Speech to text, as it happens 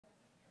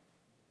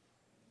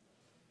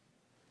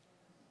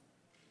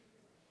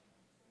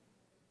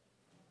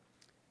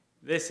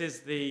This is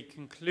the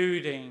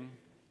concluding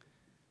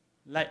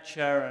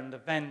lecture and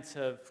event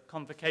of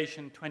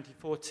Convocation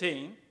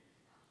 2014.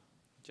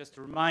 Just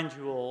to remind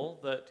you all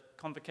that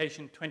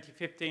Convocation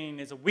 2015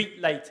 is a week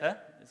later.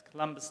 It's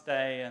Columbus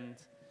Day and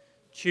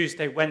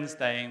Tuesday,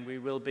 Wednesday, and we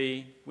will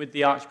be with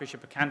the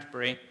Archbishop of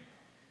Canterbury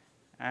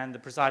and the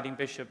presiding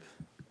bishop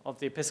of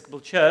the Episcopal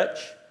Church.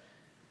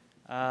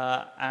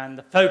 And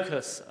the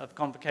focus of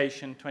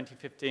Convocation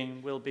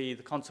 2015 will be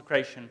the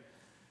consecration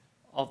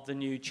of the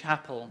new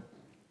chapel.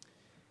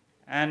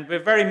 And we're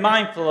very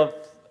mindful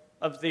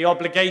of the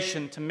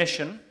obligation to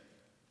mission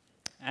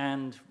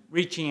and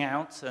reaching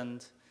out,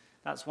 and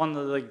that's one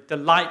of the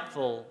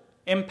delightful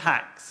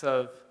impacts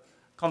of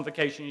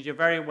Convocation. You're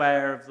very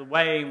aware of the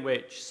way in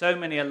which so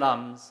many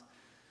alums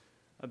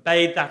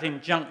obeyed that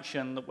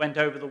injunction that went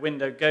over the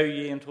window, "Go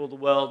ye into all the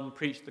world and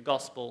preach the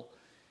gospel."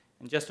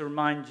 And just to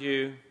remind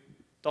you,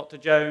 Dr.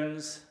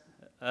 Jones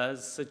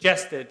has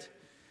suggested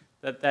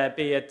that there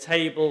be a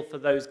table for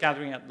those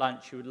gathering at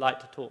lunch who would like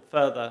to talk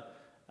further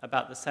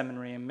about the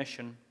seminary and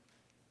mission.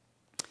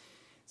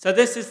 So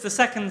this is the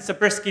second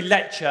Zabriskie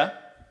lecture,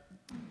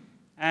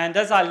 and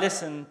as I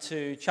listened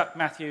to Chuck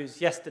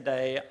Mathewes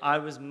yesterday, I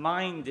was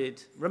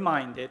reminded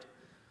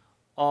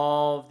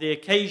of the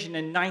occasion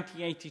in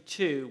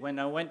 1982 when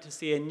I went to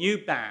see a new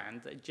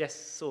band that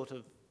just sort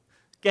of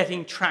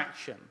getting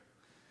traction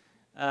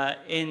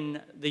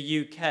in the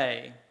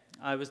UK.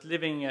 I was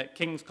living at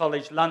King's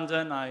College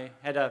London. I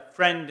had a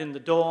friend in the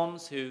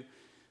dorms who,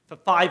 for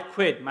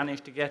 £5,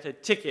 managed to get a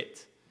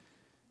ticket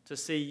to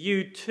see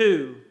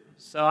U2.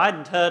 So I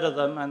hadn't heard of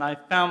them, and I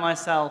found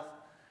myself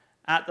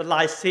at the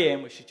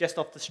Lyceum, which is just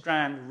off the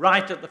Strand,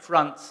 right at the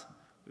front,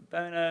 with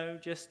Bono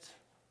just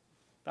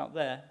about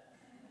there.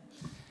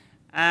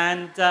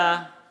 And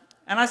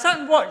I sat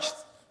and watched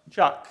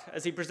Chuck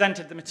as he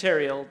presented the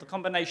material, the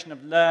combination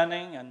of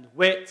learning and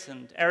wit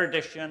and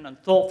erudition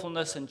and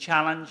thoughtfulness and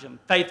challenge and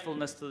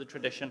faithfulness to the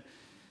tradition.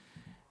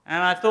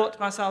 And I thought to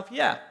myself,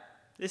 yeah,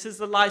 this is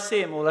the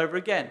Lyceum all over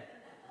again.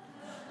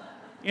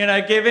 You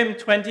know, give him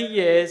 20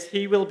 years,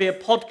 he will be a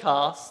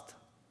podcast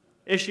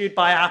issued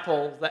by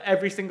Apple that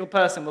every single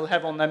person will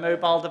have on their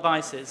mobile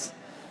devices.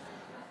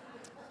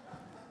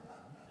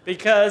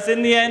 Because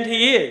in the end,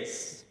 he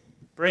is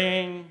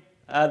bringing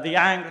the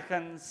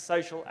Anglican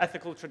social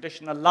ethical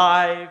tradition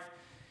alive.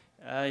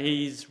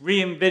 He's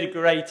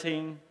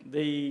reinvigorating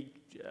the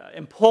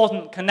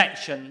important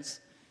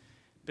connections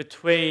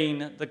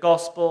between the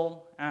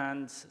gospel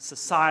and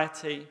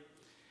society.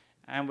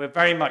 And we're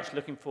very much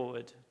looking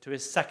forward to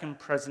his second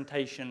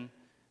presentation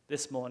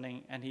this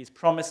morning. And he's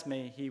promised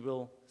me he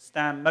will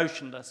stand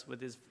motionless with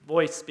his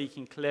voice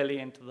speaking clearly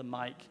into the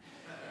mic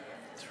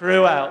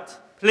throughout.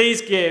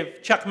 Please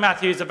give Chuck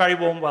Mathewes a very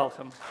warm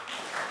welcome.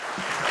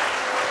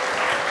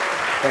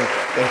 Thank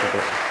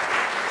you.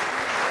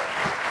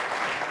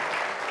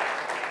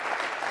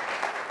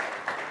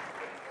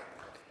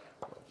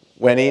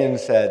 When Ian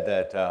said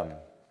that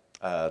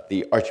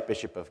the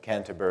Archbishop of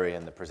Canterbury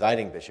and the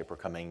presiding bishop were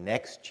coming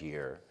next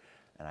year,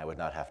 and I would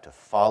not have to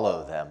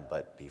follow them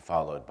but be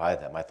followed by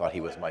them, I thought he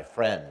was my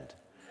friend.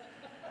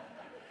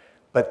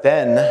 But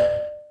then,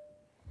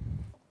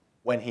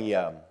 when he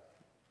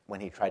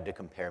tried to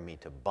compare me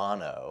to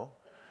Bono,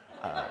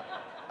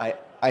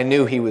 I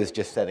knew he was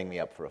just setting me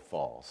up for a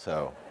fall,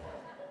 so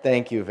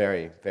thank you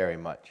very, very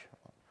much.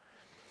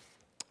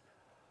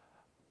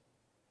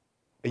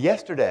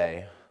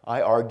 Yesterday,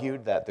 I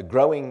argued that the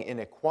growing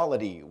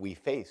inequality we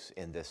face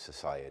in this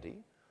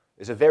society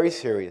is a very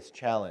serious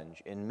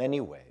challenge in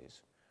many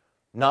ways,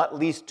 not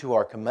least to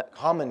our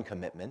common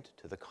commitment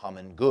to the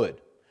common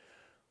good.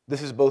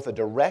 This is both a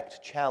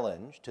direct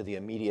challenge to the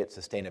immediate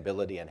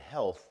sustainability and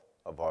health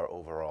of our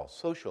overall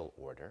social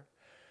order,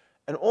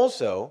 and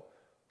also,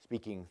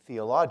 speaking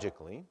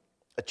theologically,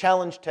 a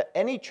challenge to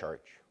any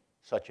church,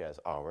 such as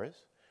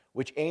ours,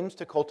 which aims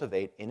to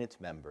cultivate in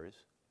its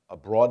members a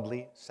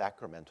broadly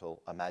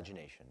sacramental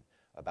imagination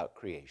about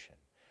creation,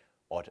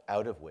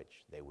 out of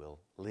which they will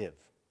live.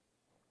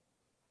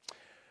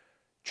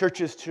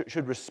 Churches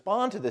should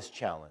respond to this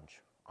challenge,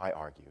 I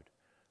argued,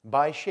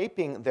 by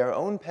shaping their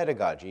own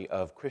pedagogy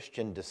of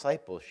Christian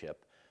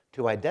discipleship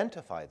to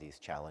identify these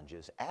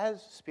challenges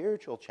as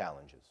spiritual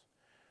challenges,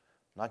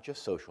 not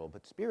just social,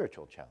 but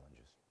spiritual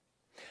challenges,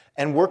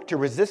 and work to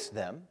resist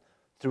them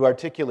through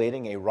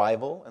articulating a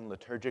rival and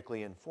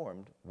liturgically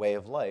informed way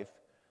of life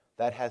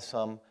that has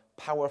some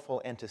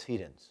powerful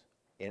antecedents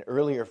in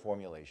earlier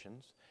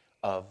formulations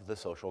of the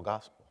social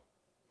gospel.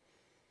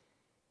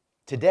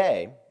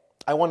 Today,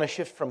 I want to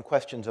shift from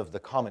questions of the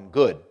common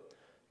good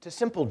to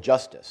simple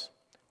justice,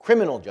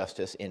 criminal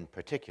justice in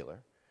particular,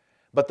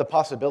 but the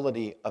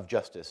possibility of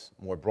justice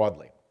more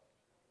broadly.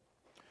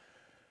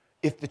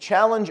 If the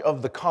challenge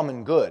of the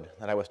common good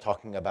that I was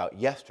talking about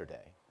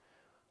yesterday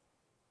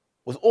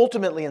was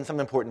ultimately in some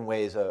important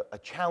ways a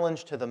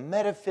challenge to the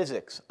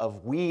metaphysics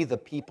of we the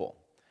people,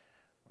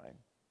 right?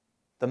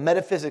 The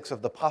metaphysics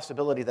of the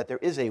possibility that there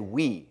is a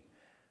we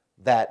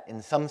that,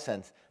 in some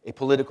sense, a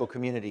political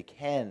community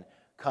can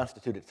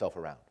constitute itself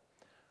around.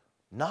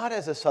 Not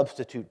as a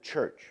substitute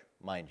church,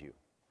 mind you.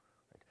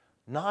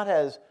 not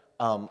as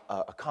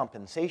a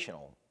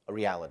compensational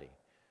reality,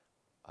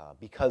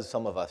 because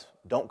some of us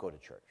don't go to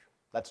church.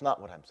 That's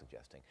not what I'm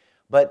suggesting.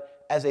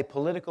 But as a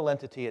political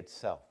entity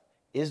itself,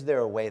 is there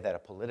a way that a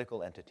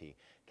political entity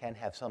can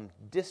have some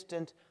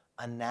distant,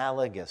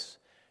 analogous,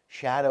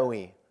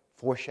 shadowy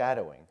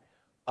foreshadowing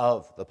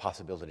of the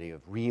possibility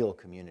of real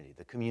community,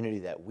 the community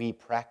that we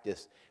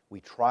practice,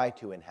 we try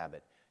to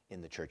inhabit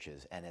in the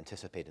churches and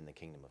anticipate in the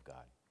kingdom of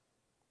God?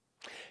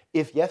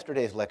 If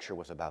yesterday's lecture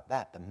was about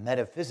that, the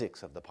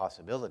metaphysics of the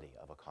possibility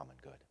of a common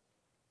good,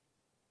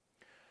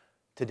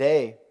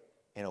 today,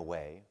 in a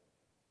way,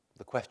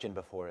 the question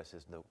before us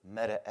is the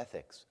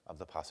meta-ethics of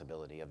the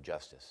possibility of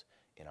justice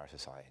in our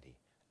society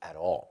at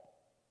all.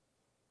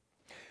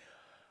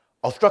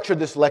 I'll structure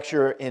this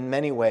lecture in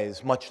many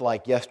ways much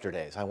like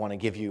yesterday's. I want to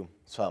give you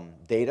some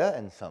data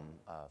and some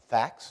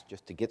facts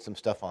just to get some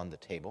stuff on the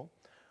table.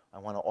 I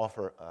want to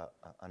offer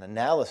an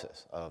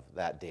analysis of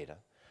that data,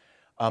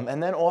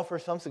 and then offer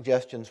some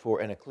suggestions for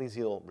an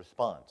ecclesial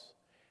response,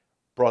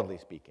 broadly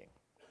speaking,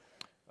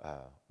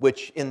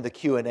 which in the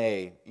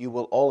Q&A you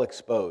will all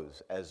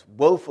expose as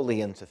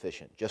woefully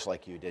insufficient, just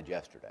like you did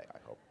yesterday, I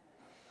hope.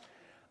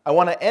 I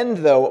want to end,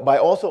 though, by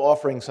also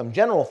offering some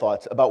general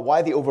thoughts about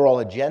why the overall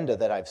agenda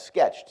that I've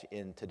sketched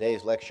in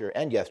today's lecture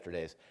and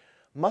yesterday's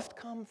must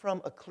come from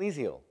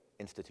ecclesial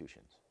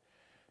institutions.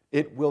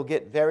 It will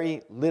get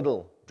very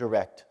little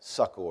direct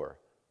succor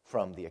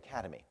from the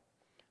academy.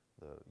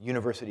 The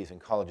universities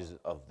and colleges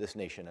of this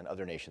nation and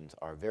other nations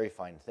are very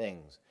fine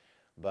things,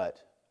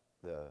 but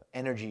the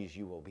energies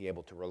you will be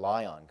able to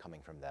rely on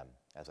coming from them,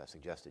 as I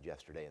suggested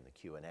yesterday in the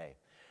Q&A,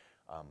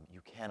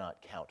 you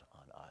cannot count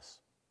on us.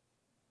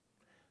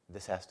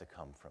 This has to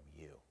come from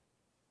you.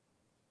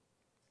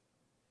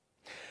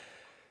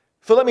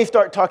 So let me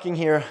start talking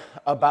here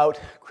about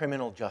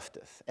criminal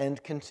justice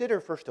and consider,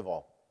 first of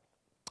all,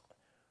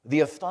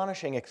 the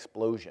astonishing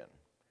explosion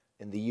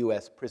in the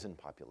US prison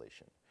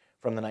population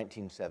from the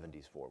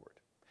 1970s forward.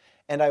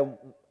 And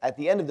at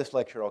the end of this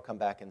lecture, I'll come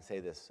back and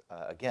say this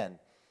again.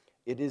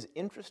 It is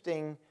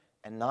interesting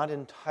and not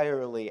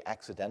entirely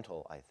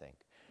accidental, I think,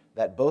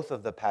 that both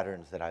of the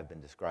patterns that I've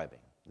been describing,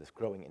 this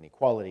growing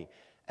inequality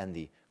and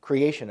the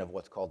creation of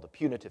what's called the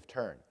punitive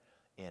turn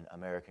in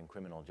American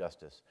criminal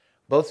justice,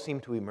 both seem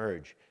to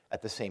emerge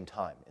at the same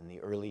time in the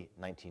early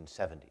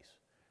 1970s.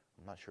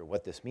 I'm not sure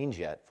what this means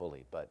yet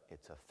fully, but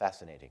it's a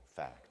fascinating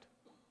fact.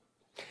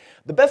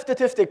 The best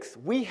statistics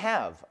we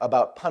have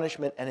about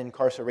punishment and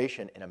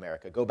incarceration in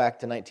America go back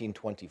to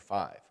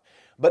 1925.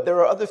 But there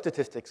are other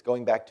statistics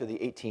going back to the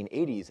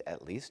 1880s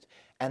at least,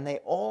 and they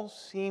all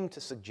seem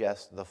to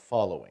suggest the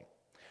following.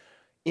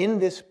 In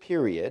this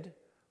period,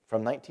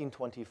 from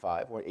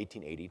 1925 or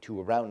 1880 to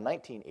around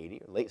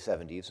 1980, or late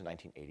 70s to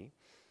 1980,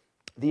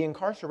 the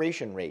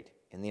incarceration rate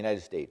in the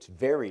United States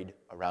varied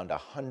around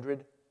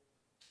 100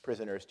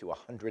 prisoners to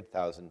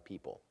 100,000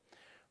 people,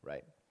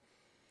 right?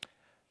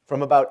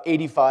 From about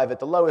 85 at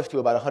the lowest to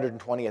about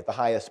 120 at the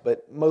highest,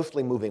 but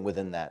mostly moving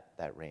within that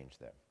range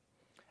there.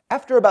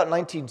 After about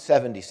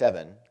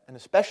 1977, and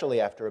especially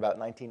after about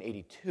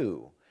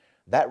 1982,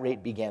 that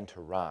rate began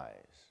to rise.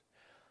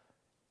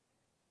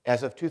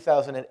 As of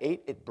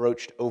 2008, it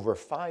broached over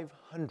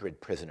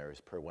 500 prisoners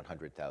per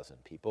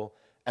 100,000 people,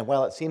 and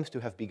while it seems to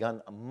have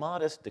begun a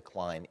modest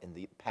decline in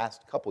the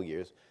past couple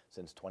years,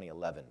 since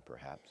 2011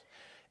 perhaps,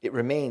 it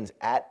remains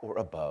at or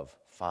above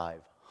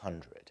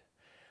 500.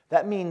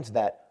 That means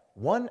that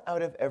 1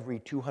 out of every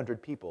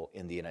 200 people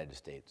in the United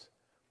States,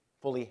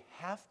 fully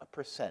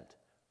 0.5%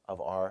 of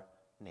our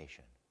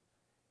nation,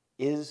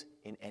 is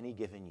in any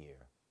given year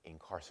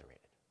incarcerated.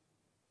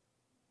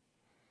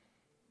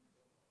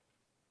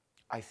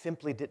 I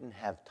simply didn't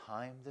have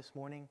time this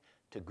morning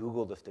to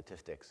Google the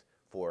statistics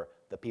for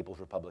the People's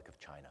Republic of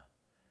China,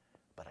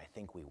 but I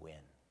think we win.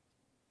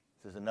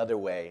 This is another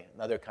way,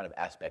 another kind of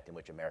aspect in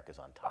which America's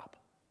on top.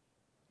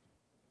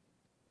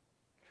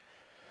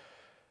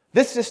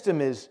 This system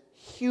is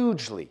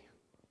hugely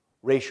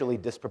racially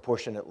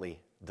disproportionately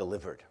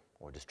delivered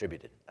or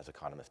distributed, as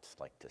economists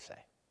like to say.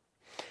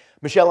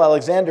 Michelle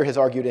Alexander has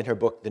argued in her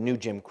book, The New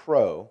Jim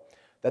Crow,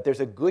 that there's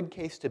a good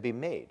case to be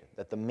made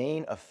that the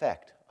main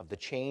effect of the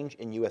change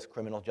in US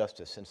criminal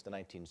justice since the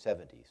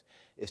 1970s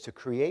is to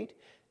create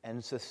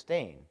and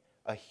sustain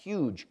a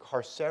huge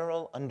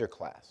carceral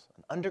underclass,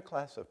 an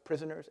underclass of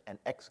prisoners and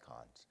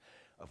ex-cons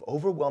of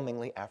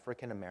overwhelmingly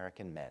African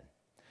American men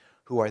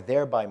who are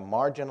thereby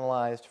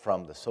marginalized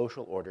from the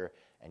social order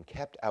and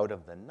kept out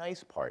of the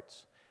nice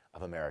parts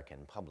of American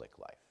public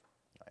life.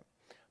 Right?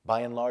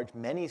 By and large,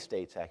 many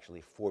states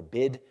actually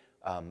forbid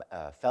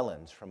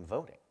felons from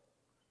voting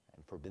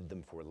and forbid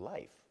them for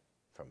life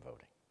from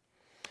voting.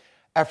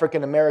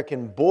 African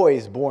American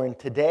boys born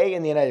today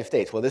in the United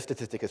States, well, this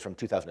statistic is from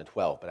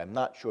 2012, but I'm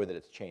not sure that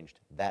it's changed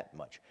that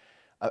much.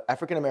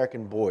 African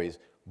American boys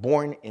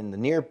born in the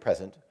near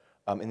present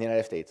in the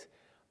United States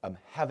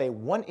have a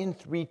 1 in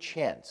 3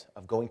 chance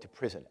of going to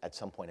prison at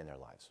some point in their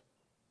lives.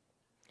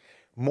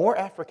 More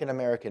African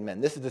American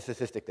men, this is the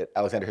statistic that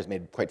Alexander has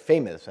made quite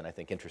famous, and I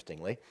think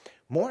interestingly,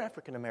 more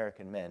African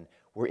American men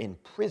were in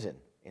prison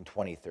in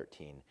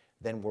 2013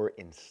 than were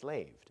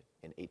enslaved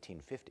in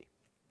 1850.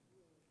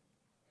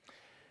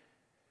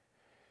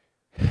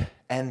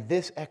 And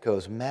this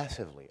echoes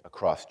massively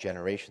across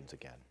generations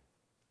again,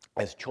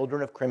 as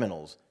children of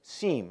criminals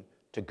seem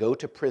to go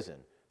to prison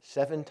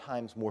 7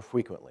 times more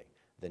frequently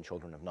than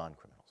children of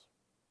non-criminals.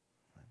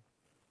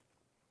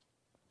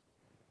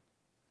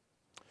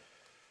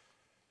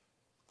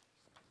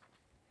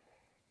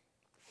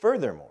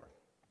 Furthermore,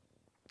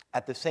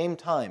 at the same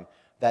time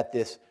that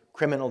this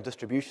criminal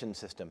distribution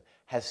system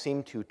has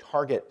seemed to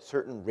target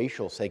certain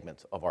racial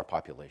segments of our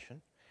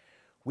population,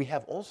 we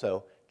have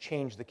also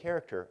changed the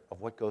character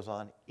of what goes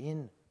on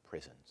in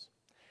prisons.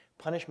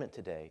 Punishment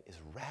today is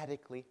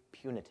radically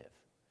punitive,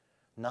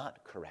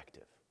 not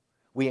corrective.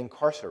 We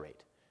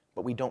incarcerate,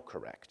 but we don't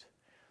correct.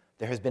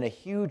 There has been a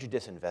huge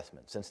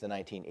disinvestment since the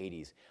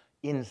 1980s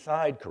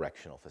inside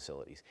correctional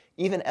facilities,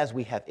 even as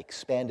we have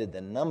expanded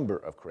the number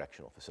of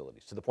correctional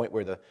facilities, to the point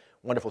where the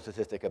wonderful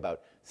statistic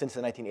about since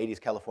the 1980s,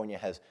 California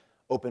has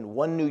opened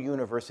 1 new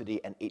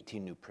university and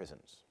 18 new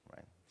prisons.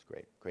 Right? It's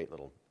great, great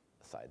little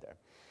aside there.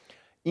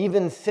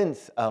 Even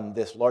since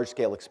this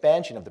large-scale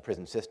expansion of the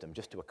prison system,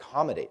 just to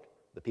accommodate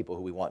the people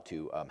who we want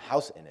to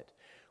house in it,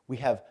 we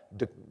have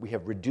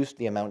reduced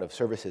the amount of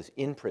services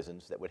in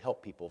prisons that would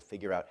help people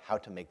figure out how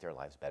to make their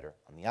lives better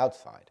on the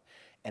outside.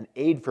 And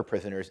aid for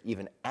prisoners,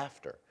 even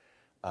after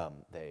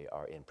they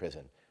are in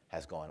prison,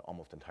 has gone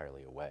almost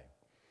entirely away.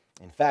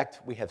 In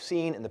fact, we have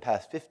seen in the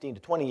past 15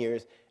 to 20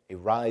 years a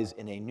rise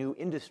in a new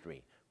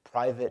industry,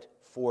 private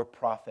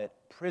for-profit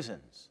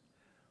prisons.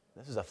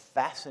 This is a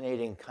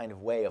fascinating kind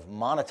of way of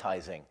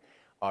monetizing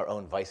our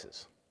own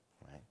vices.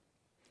 Right?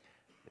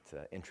 It's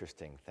an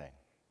interesting thing.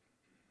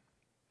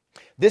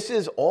 This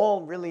is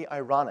all really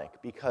ironic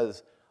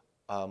because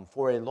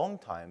for a long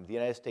time, the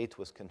United States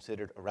was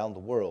considered around the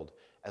world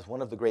as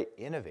one of the great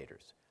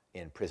innovators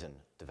in prison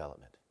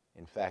development.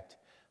 In fact,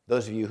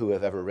 those of you who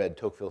have ever read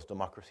Tocqueville's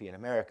Democracy in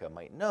America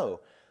might know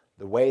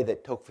the way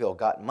that Tocqueville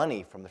got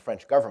money from the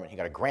French government. He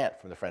got a grant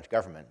from the French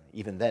government.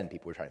 Even then,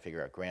 people were trying to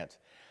figure out grants.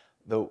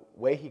 The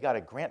way he got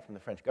a grant from the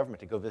French government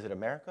to go visit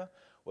America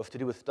was to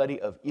do a study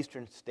of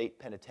Eastern State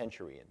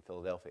Penitentiary in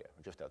Philadelphia,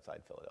 or just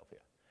outside Philadelphia.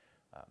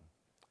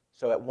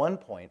 So at one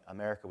point,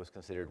 America was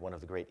considered one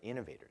of the great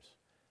innovators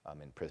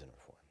in prison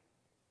reform.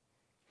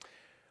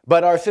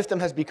 But our system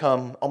has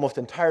become almost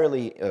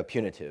entirely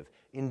punitive,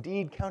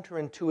 indeed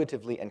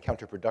counterintuitively and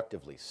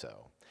counterproductively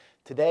so.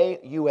 Today,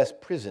 US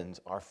prisons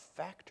are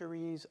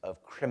factories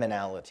of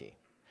criminality.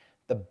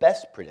 The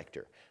best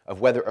predictor of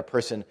whether a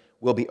person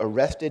will be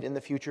arrested in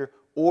the future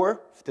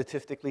or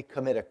statistically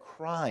commit a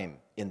crime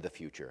in the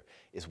future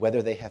is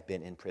whether they have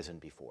been in prison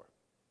before.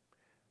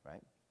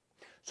 Right?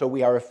 So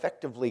we are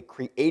effectively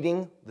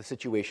creating the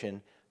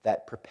situation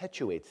that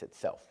perpetuates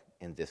itself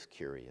in this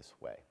curious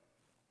way.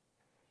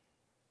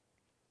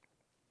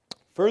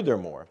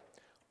 Furthermore,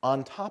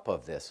 on top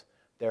of this,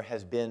 there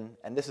has been,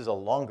 and this is a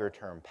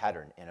longer-term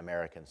pattern in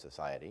American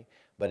society,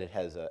 but it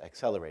has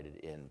accelerated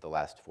in the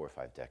last 4 or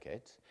 5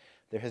 decades,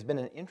 there has been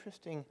an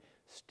interesting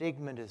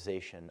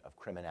stigmatization of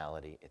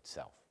criminality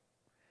itself.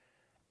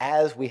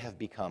 As we have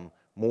become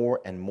more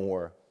and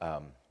more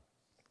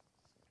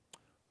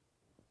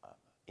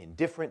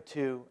indifferent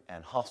to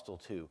and hostile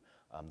to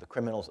the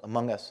criminals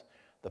among us,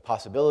 the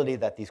possibility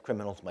that these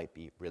criminals might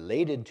be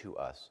related to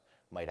us,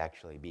 might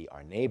actually be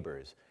our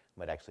neighbors,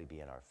 might actually be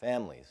in our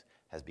families,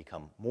 has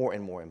become more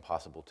and more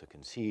impossible to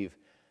conceive.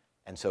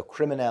 And so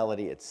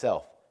criminality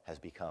itself has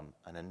become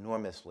an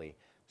enormously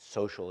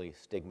socially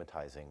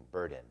stigmatizing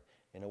burden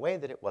in a way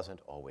that it wasn't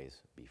always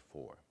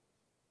before.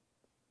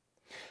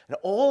 And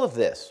all of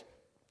this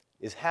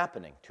is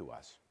happening to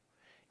us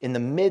in the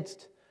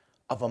midst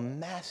of a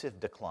massive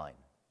decline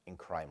in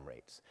crime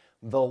rates,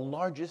 the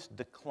largest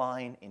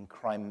decline in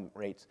crime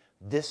rates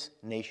this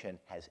nation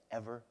has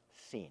ever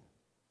seen.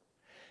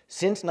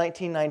 Since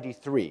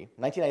 1993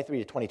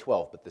 to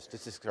 2012, but the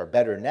statistics are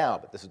better now,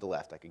 but this is the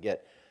last I could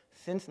get.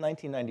 Since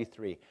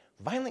 1993,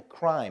 violent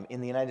crime in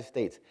the United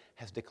States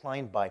has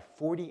declined by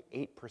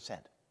 48%.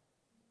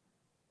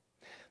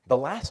 The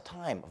last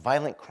time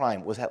violent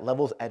crime was at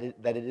levels that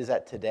it is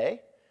at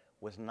today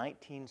was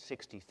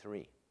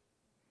 1963.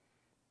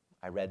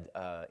 I read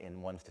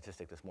in one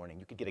statistic this morning,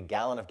 you could get a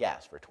gallon of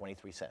gas for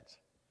 23 cents.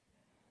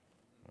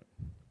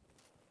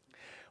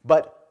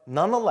 But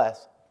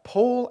nonetheless,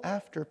 poll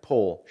after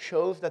poll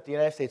shows that the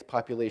United States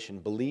population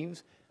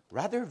believes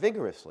rather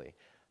vigorously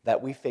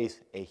that we face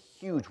a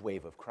huge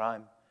wave of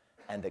crime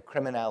and that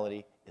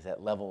criminality is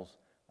at levels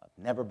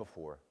never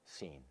before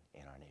seen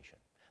in our nation.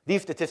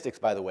 These statistics,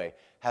 by the way,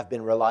 have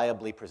been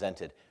reliably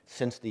presented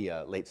since the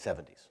late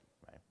 70s.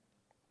 Right?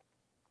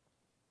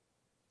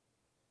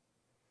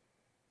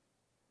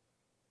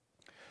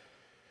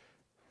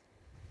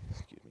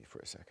 Excuse me for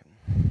a second.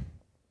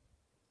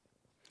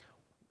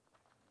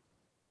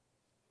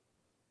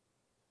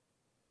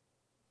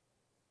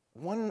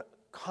 One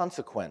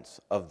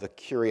consequence of the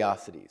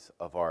curiosities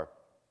of our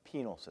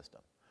penal system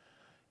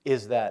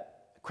is that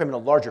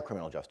larger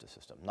criminal justice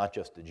system, not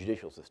just the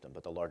judicial system,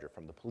 but the larger,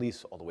 from the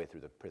police all the way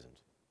through the prisons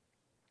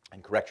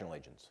and correctional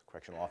agents,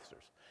 correctional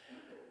officers.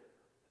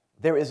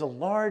 There is a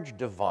large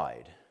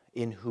divide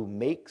in who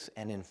makes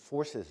and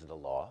enforces the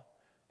law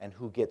and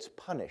who gets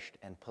punished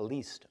and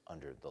policed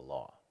under the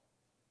law.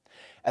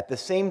 At the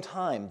same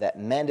time that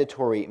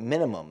mandatory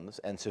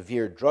minimums and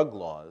severe drug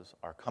laws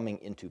are coming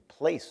into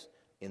place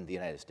in the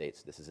United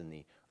States, this is in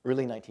the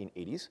early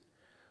 1980s,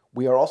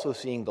 we are also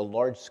seeing the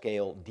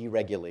large-scale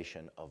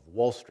deregulation of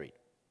Wall Street.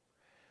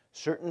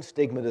 Certain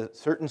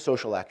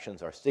social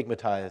actions are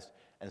stigmatized,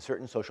 and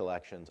certain social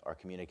actions are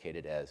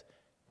communicated as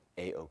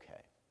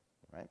A-okay,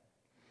 right?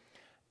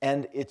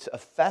 And it's a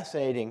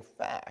fascinating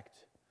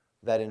fact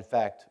that, in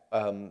fact,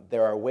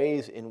 there are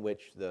ways in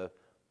which the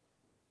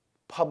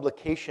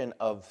publication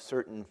of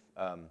certain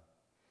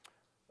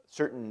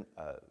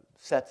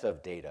sets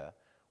of data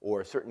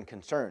or certain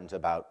concerns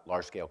about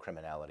large-scale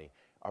criminality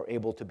are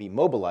able to be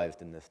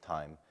mobilized in this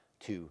time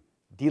to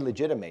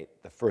delegitimate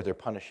the further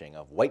punishing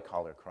of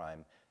white-collar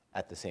crime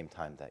at the same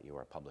time that you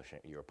are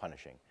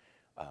punishing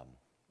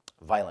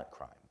violent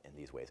crime in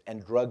these ways,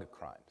 and drug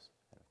crimes.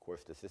 And of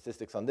course, the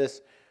statistics on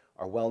this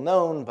are well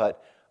known,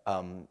 but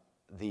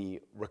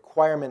the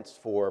requirements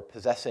for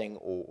possessing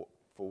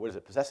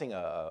possessing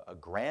a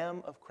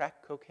gram of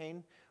crack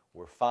cocaine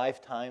were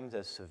 5 times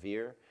as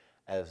severe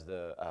as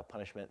the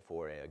punishment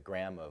for a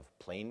gram of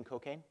plain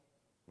cocaine,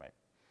 right?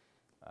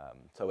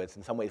 So it's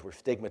in some ways we're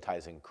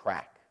stigmatizing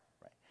crack,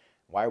 right?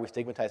 Why are we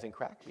stigmatizing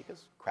crack?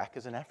 Because crack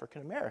is an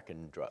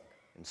African-American drug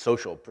and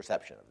social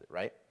perception of it,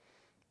 right?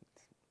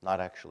 It's not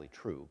actually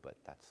true, but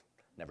that's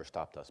never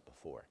stopped us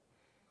before.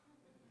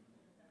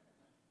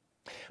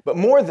 But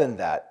more than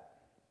that,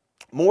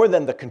 more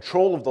than the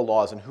control of the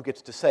laws and who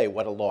gets to say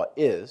what a law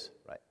is,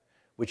 right,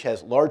 which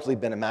has largely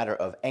been a matter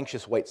of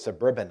anxious white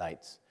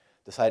suburbanites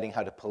deciding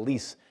how to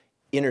police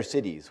inner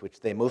cities,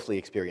 which they mostly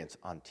experience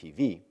on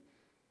TV,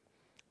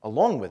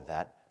 along with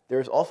that, there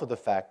is also the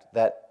fact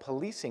that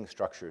policing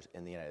structures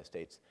in the United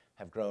States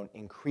have grown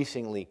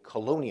increasingly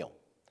colonial.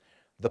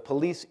 The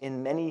police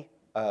in many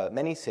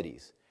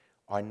cities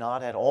are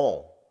not at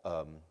all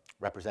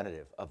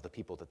representative of the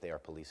people that they are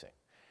policing.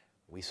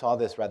 We saw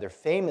this rather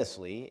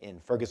famously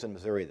in Ferguson,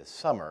 Missouri this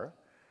summer,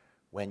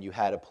 when you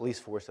had a police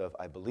force of,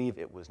 I believe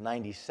it was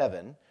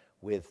 97,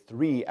 with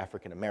 3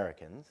 African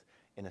Americans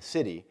in a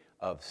city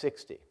of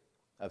 60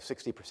 to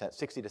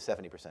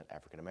 70%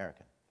 African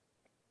American.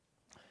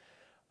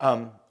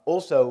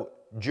 Also,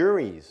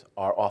 juries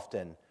are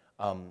often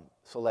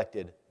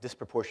selected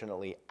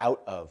disproportionately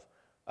out of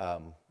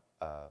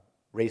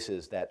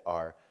races that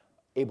are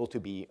able to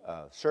be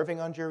serving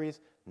on juries,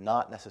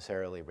 not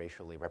necessarily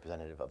racially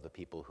representative of the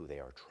people who they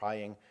are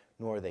trying,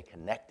 nor are they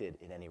connected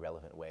in any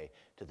relevant way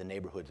to the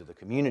neighborhoods or the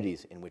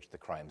communities in which the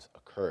crimes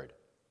occurred.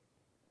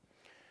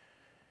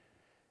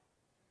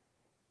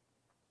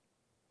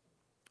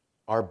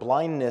 Our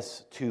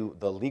blindness to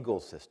the legal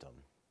system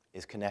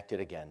is connected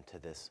again to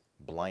this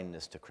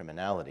blindness to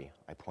criminality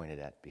I pointed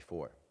at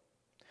before.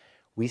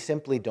 We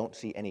simply don't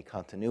see any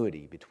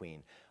continuity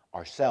between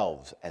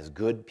ourselves as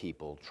good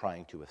people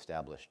trying to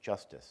establish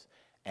justice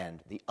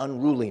and the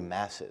unruly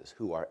masses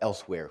who are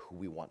elsewhere who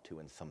we want to,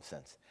 in some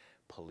sense,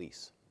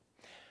 police.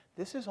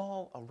 This is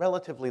all a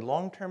relatively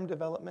long-term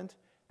development,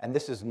 and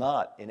this is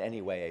not in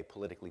any way a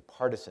politically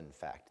partisan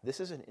fact. This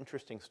is an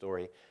interesting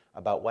story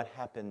about what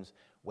happens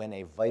when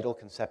a vital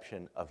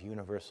conception of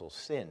universal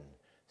sin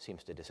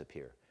seems to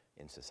disappear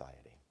in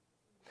society.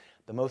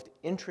 The most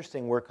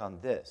interesting work on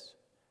this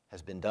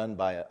has been done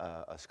by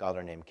a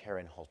scholar named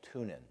Karen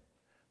Haltunen,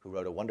 who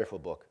wrote a wonderful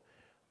book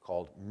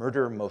called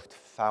Murder Most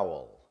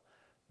Foul: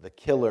 The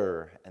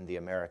Killer and the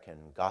American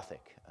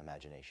Gothic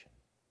Imagination.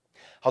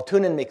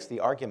 Haltunen makes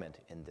the argument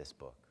in this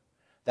book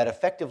that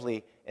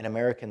effectively in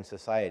American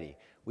society,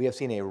 we have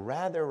seen a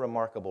rather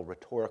remarkable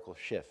rhetorical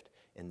shift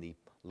in the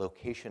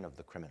location of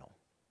the criminal.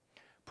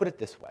 Put it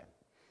this way.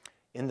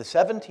 In the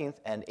 17th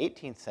and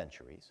 18th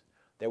centuries,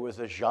 there was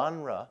a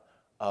genre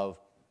of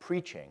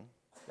preaching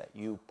that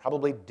you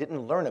probably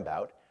didn't learn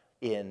about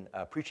in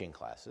preaching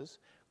classes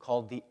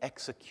called the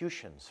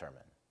execution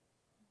sermon.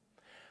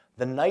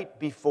 The night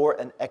before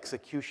an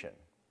execution,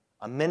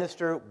 a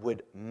minister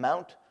would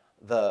mount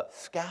the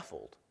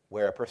scaffold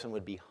where a person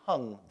would be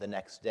hung the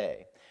next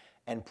day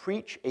and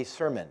preach a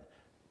sermon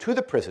to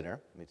the prisoner,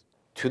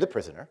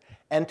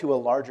 and to a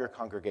larger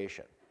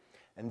congregation.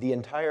 And the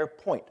entire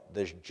point,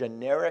 the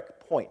generic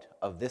point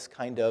of this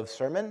kind of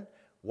sermon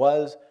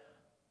was,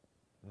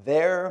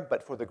 there,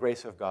 but for the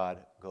grace of God,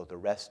 go the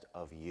rest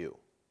of you.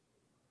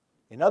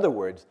 In other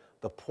words,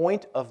 the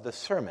point of the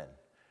sermon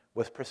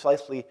was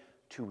precisely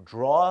to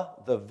draw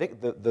the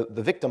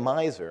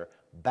victimizer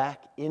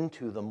back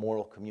into the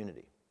moral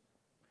community,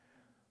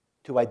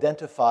 to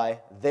identify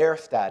their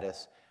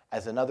status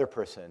as another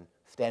person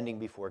standing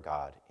before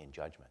God in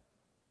judgment,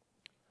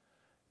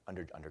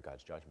 under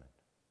God's judgment.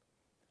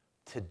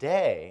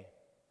 Today,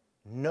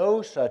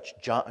 no such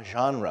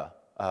genre,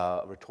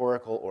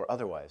 rhetorical or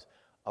otherwise,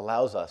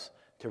 allows us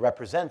to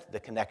represent the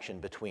connection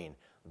between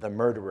the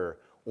murderer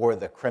or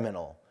the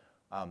criminal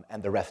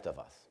and the rest of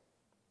us.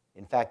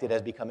 In fact, it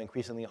has become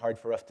increasingly hard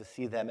for us to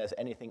see them as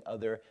anything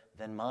other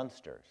than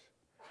monsters,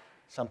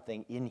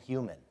 something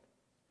inhuman,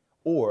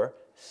 or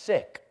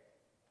sick.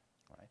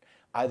 Right?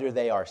 Either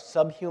they are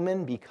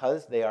subhuman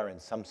because they are in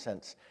some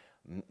sense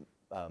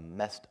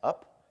messed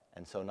up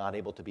and so not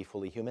able to be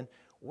fully human,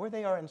 or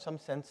they are in some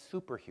sense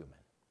superhuman,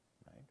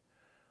 right?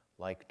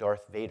 Like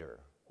Darth Vader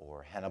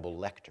or Hannibal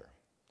Lecter.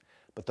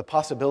 But the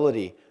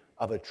possibility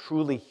of a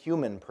truly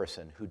human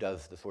person who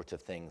does the sorts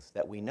of things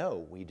that we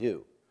know we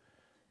do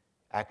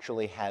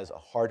actually has a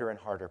harder and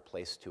harder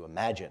place to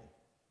imagine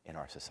in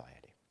our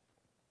society.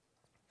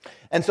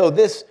 And so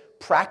this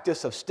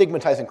practice of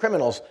stigmatizing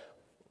criminals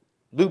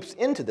loops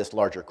into this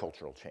larger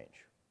cultural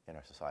change in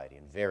our society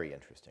in very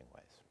interesting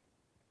ways.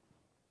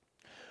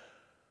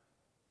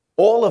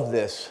 All of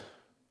this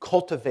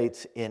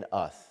cultivates in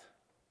us.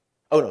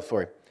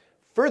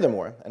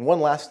 Furthermore, and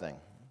one last thing,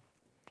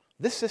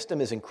 this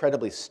system is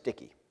incredibly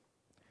sticky,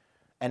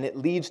 and it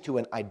leads to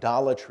an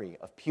idolatry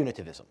of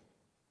punitivism.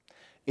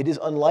 It is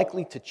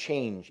unlikely to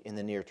change in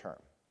the near term.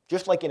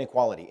 Just like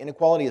inequality.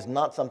 Inequality is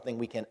not something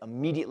we can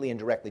immediately and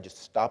directly just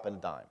stop on a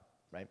dime,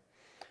 right?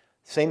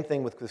 Same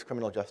thing with this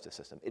criminal justice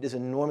system. It is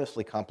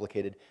enormously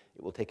complicated.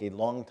 It will take a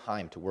long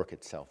time to work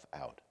itself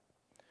out.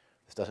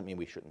 This doesn't mean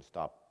we shouldn't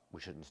start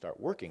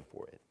working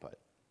for it,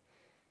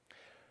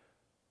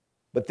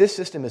 but this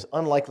system is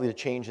unlikely to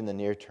change in the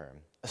near term,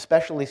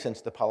 especially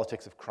since the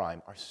politics of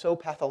crime are so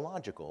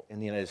pathological in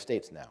the United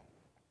States now.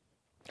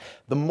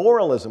 The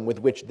moralism with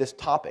which this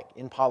topic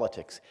in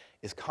politics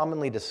is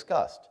commonly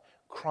discussed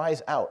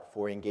cries out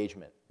for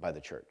engagement by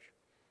the church.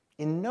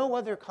 In no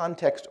other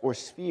context or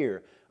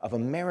sphere of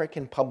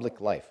American public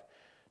life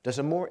does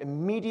a more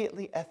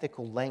immediately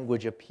ethical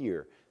language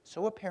appear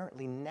so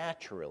apparently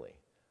naturally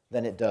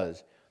than it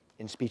does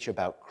in speech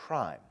about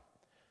crime,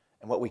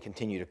 and what we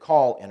continue to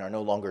call, in our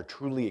no longer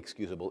truly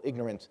excusable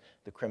ignorance,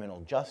 the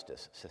criminal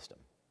justice system.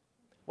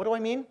 What do I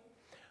mean?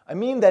 I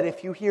mean that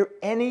if you hear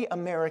any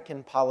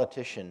American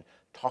politician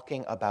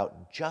talking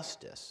about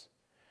justice,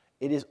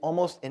 it is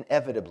almost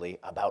inevitably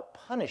about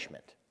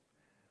punishment.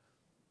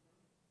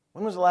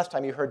 When was the last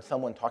time you heard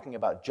someone talking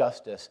about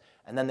justice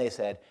and then they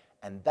said,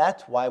 and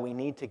that's why we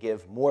need to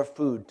give more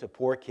food to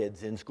poor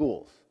kids in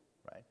schools,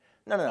 right?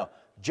 No.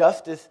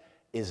 Justice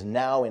is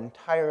now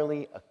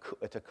entirely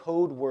it's a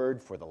code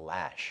word for the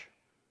lash,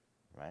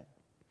 right?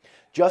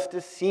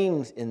 Justice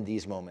seems in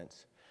these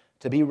moments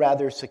to be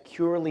rather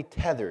securely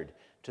tethered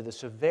to the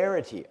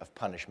severity of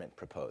punishment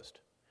proposed,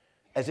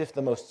 as if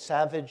the most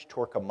savage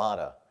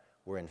Torquemada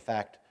were in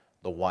fact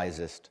the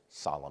wisest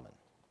Solomon.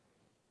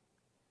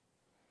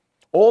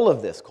 All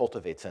of this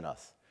cultivates in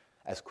us,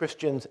 as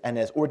Christians and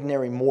as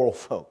ordinary moral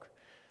folk,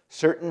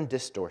 certain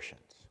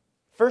distortions.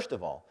 First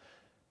of all,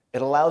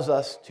 it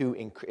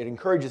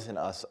encourages in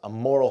us a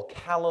moral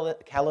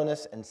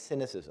callousness and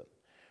cynicism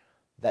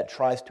that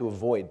tries to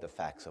avoid the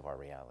facts of our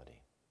reality.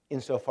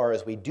 Insofar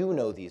as we do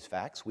know these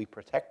facts, we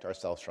protect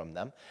ourselves from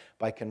them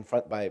by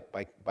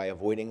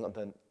avoiding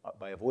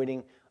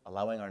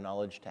allowing our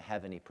knowledge to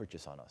have any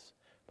purchase on us,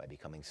 by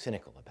becoming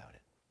cynical about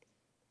it.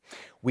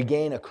 We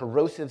gain a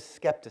corrosive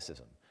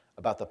skepticism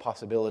about the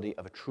possibility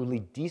of a truly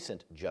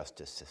decent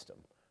justice system,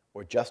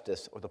 or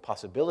the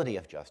possibility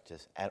of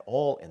justice at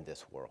all in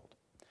this world.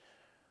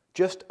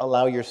 Just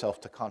allow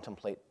yourself to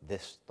contemplate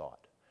this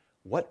thought.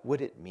 What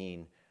would it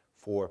mean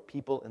for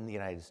people in the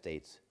United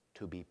States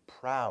to be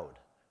proud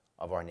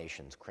of our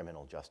nation's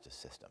criminal justice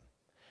system?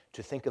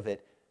 To think of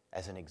it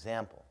as an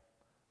example,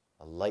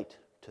 a light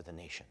to the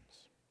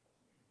nations.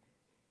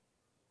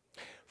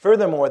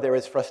 Furthermore, there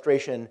is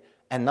frustration,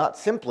 and not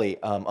simply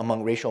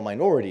among racial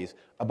minorities,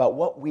 about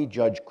what we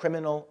judge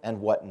criminal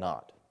and what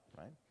not.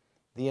 Right?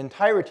 The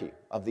entirety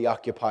of the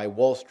Occupy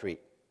Wall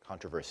Street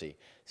controversy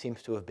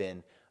seems to have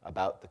been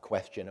about the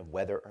question of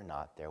whether or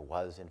not there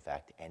was, in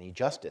fact, any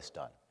justice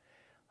done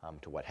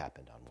to what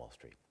happened on Wall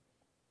Street.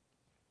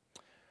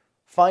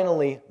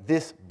 Finally,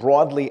 this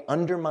broadly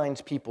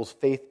undermines people's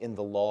faith in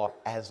the law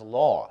as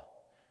law,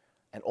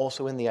 and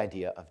also in the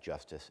idea of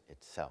justice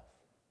itself.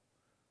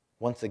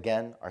 Once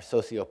again, our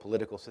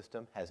socio-political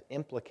system has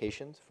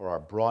implications for our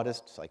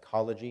broadest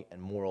psychology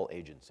and moral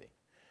agency.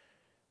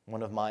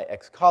 One of my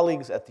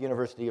ex-colleagues at the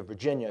University of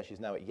Virginia, she's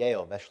now at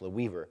Yale, Veshla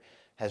Weaver,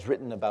 has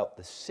written about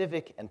the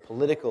civic and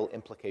political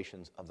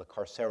implications of the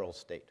carceral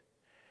state.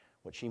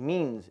 What she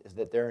means is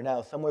that there are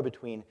now somewhere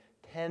between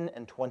 10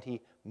 and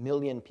 20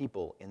 million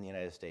people in the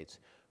United States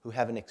who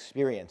have an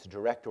experience,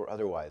 direct or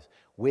otherwise,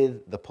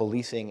 with the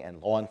policing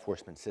and law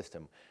enforcement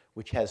system,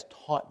 which has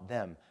taught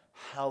them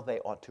how they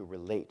ought to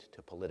relate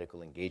to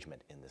political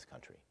engagement in this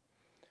country.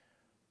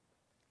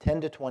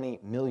 10 to 20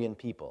 million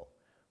people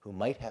who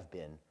might have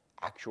been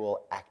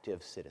actual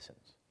active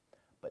citizens,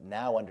 but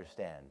now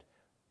understand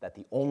that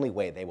the only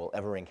way they will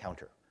ever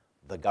encounter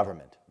the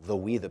government,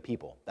 we the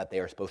people, that they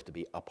are supposed to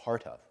be a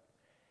part of,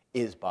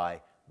 is by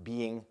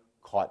being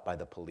caught by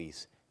the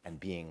police and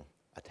being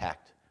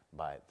attacked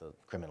by the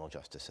criminal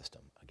justice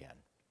system again.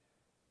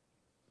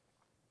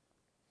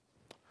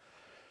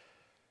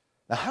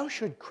 Now, how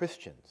should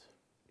Christians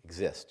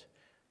exist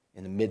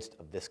in the midst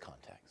of this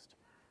context?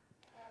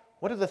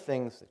 What are the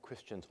things that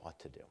Christians ought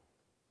to do?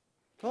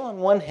 Well, on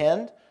one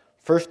hand,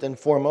 First and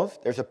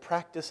foremost, there's a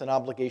practice, an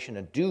obligation,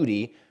 a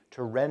duty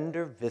to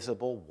render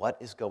visible what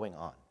is going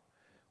on.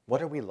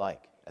 What are we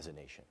like as a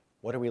nation?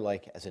 What are we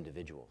like as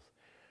individuals?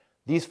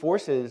 These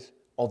forces,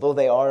 although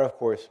they are, of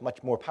course,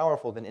 much more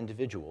powerful than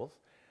individuals,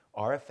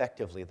 are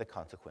effectively the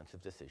consequence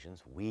of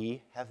decisions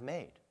we have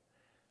made.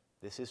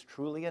 This is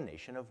truly a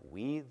nation of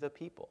we the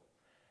people,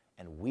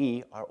 and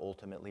we are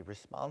ultimately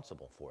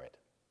responsible for it.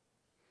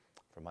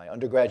 For my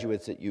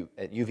undergraduates at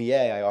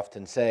UVA, I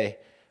often say,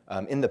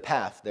 in the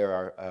past, there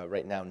are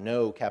right now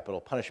no capital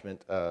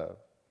punishment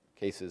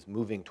cases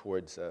moving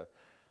towards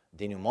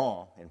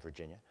denouement in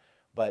Virginia.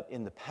 But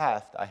in the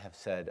past, I have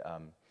said,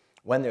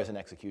 when there's an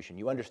execution,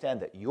 you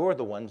understand that you're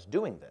the ones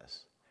doing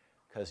this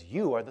because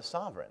you are the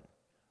sovereign.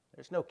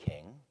 There's no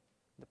king.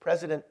 The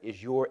president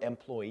is your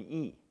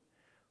employee,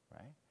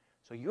 right?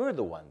 So you're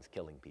the ones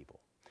killing people.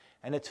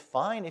 And it's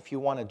fine if you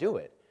want to do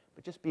it,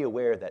 but just be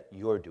aware that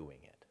you're doing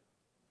it,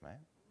 right?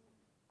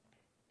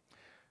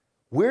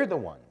 We're the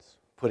ones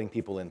putting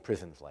people in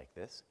prisons like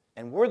this,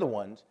 and we're the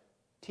ones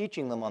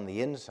teaching them on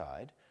the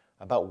inside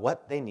about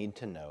what they need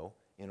to know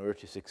in order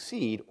to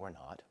succeed or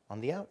not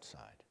on the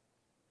outside.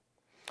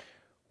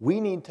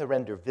 We need to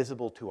render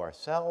visible to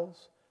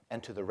ourselves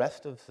and to the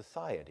rest of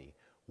society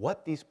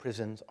what these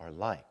prisons are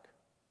like,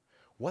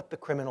 what the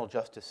criminal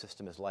justice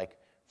system is like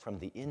from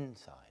the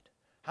inside.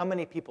 How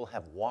many people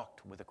have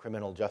walked with a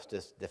criminal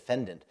justice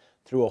defendant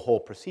through a whole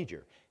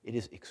procedure? It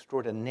is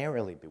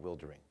extraordinarily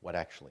bewildering what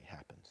actually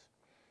happens.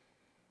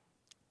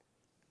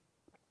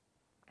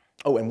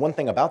 Oh, and one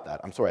thing about that,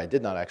 I'm sorry, I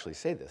did not actually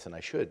say this, and I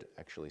should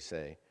actually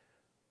say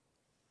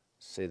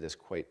this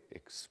quite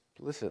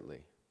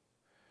explicitly.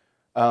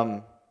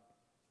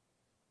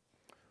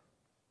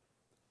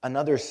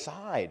 Another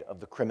side of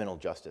the criminal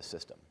justice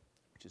system,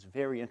 which is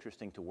very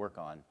interesting to work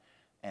on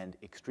and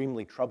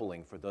extremely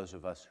troubling for those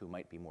of us who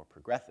might be more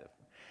progressive,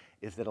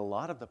 is that a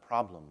lot of the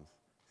problems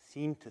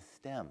seem to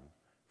stem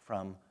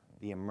from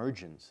the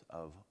emergence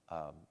of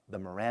the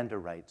Miranda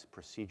rights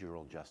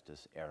procedural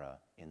justice era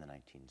in the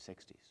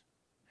 1960s.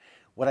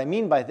 What I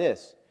mean by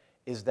this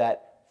is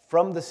that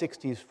from the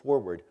 60s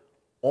forward,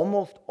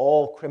 almost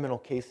all criminal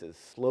cases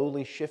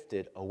slowly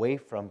shifted away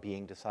from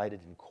being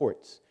decided in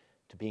courts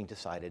to being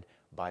decided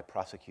by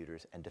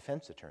prosecutors and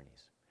defense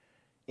attorneys.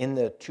 In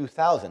the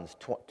 2000s,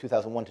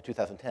 2001 to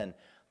 2010,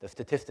 the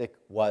statistic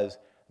was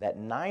that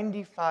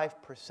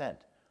 95%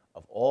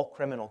 of all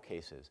criminal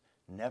cases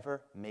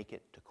never make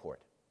it to court.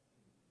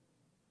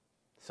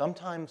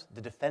 Sometimes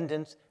the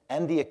defendants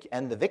and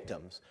the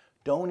victims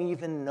don't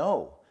even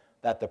know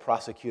that the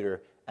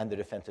prosecutor and the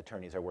defense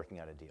attorneys are working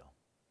out a deal.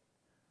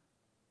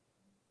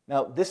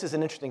 Now, this is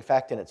an interesting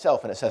fact in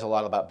itself, and it says a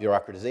lot about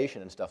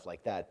bureaucratization and stuff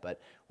like that, but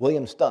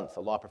William Stuntz, a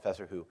law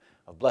professor who,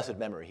 of blessed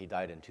memory, he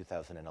died in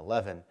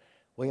 2011,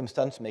 William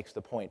Stuntz makes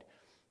the point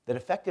that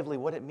effectively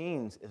what it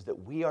means is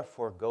that we are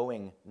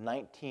foregoing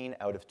 19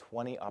 out of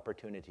 20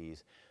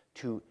 opportunities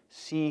to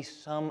see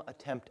some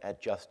attempt at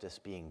justice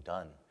being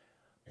done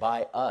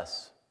by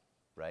us,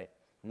 right?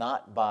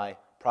 Not by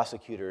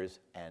prosecutors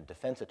and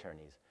defense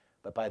attorneys,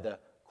 but by the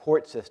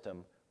court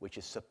system, which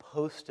is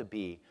supposed to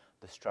be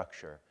the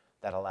structure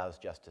that allows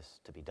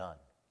justice to be done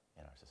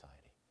in our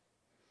society.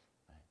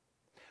 Right?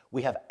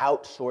 We have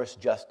outsourced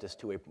justice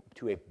to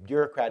a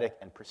bureaucratic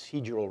and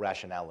procedural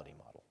rationality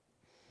model.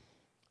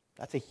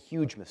 That's a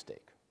huge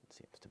mistake, it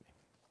seems to me.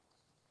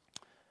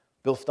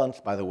 Bill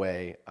Stuntz, by the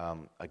way,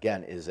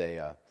 again, is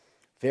a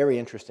very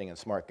interesting and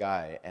smart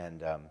guy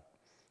and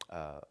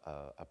a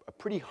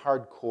pretty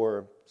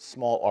hardcore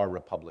small R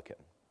Republican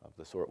of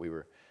the sort we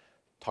were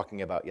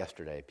talking about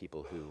yesterday,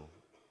 people who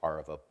are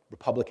of a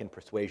Republican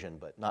persuasion,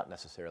 but not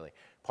necessarily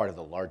part of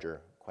the larger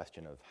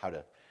question of how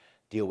to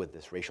deal with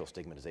this racial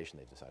stigmatization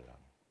they've decided on.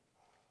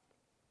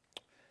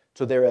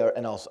 So there are,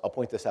 and I'll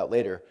point this out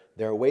later,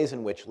 there are ways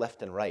in which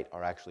left and right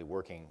are actually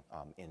working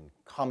in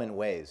common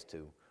ways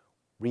to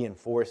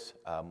reinforce,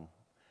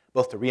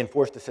 both to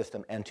reinforce the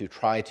system and to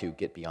try to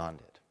get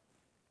beyond it.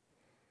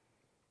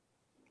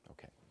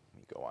 Okay, let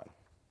me go on.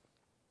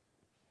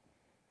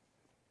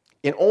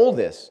 In all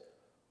this,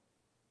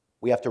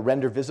 we have to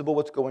render visible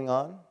what's going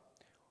on.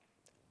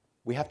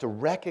 We have to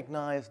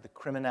recognize the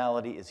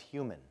criminality is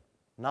human,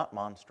 not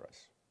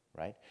monstrous,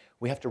 right?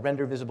 We have to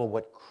render visible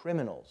what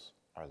criminals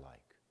are like.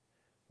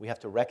 We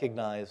have to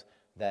recognize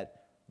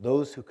that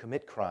those who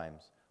commit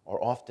crimes are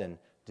often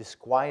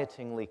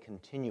disquietingly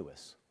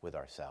continuous with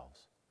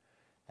ourselves,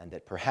 and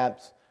that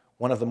perhaps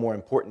one of the more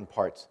important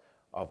parts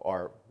of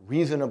our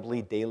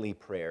reasonably daily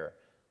prayer,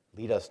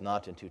 lead us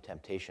not into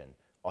temptation,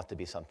 ought to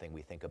be something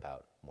we think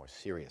about more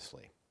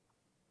seriously.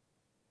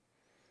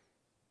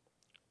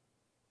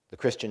 The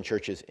Christian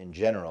churches in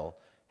general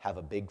have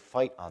a big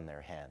fight on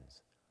their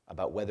hands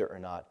about whether or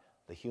not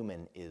the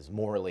human is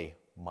morally,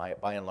 by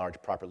and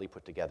large, properly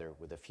put together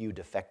with a few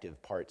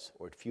defective parts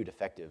or a few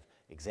defective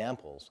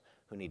examples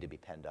who need to be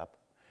penned up,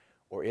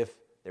 or if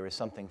there is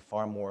something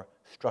far more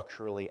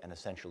structurally and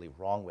essentially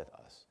wrong with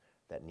us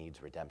that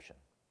needs redemption.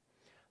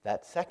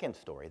 That second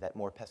story, that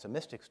more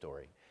pessimistic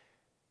story,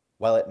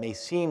 while it may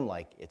seem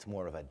like it's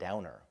more of a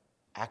downer,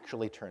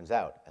 actually turns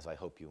out, as I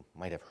hope you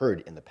might have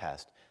heard in the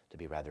past, to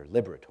be rather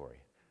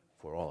liberatory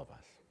for all of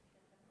us.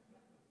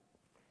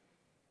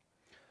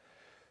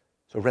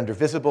 So render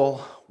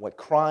visible what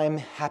crime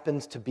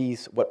happens to be,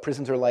 what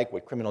prisons are like,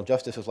 what criminal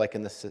justice is like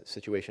in this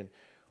situation,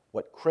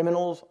 what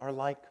criminals are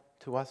like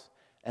to us.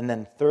 And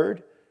then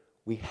third,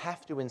 we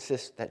have to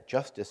insist that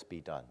justice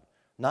be done,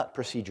 not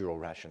procedural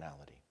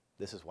rationality.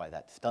 This is why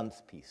that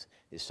stunts piece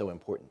is so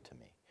important to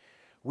me.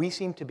 We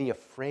seem to be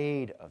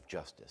afraid of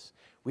justice.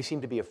 We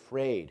seem to be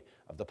afraid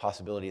of the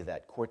possibility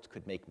that courts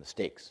could make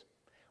mistakes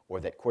or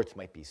that courts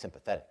might be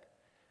sympathetic.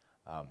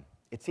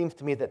 It seems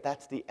to me that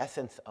that's the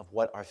essence of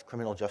what our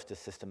criminal justice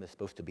system is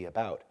supposed to be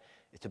about.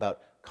 It's about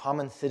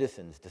common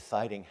citizens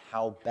deciding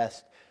how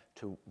best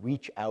to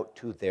reach out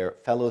to their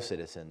fellow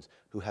citizens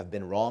who have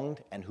been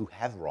wronged and who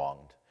have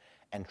wronged,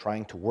 and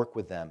trying to work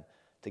with them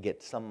to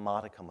get some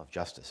modicum of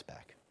justice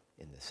back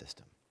in this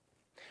system.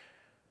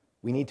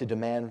 We need to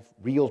demand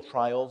real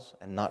trials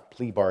and not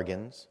plea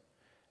bargains,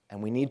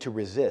 and we need to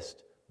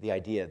resist the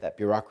idea that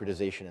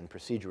bureaucratization and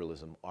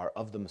proceduralism are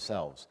of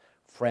themselves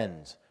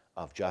friends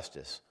of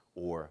justice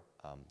or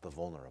the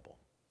vulnerable.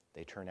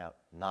 They turn out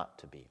not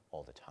to be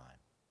all the time.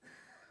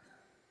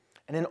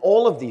 And in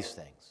all of these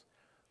things,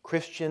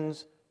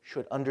 Christians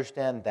should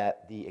understand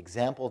that the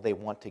example they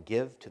want to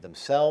give to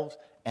themselves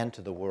and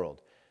to the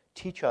world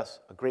teach us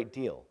a great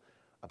deal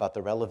about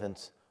the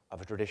relevance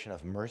of a tradition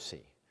of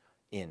mercy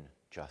in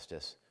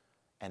justice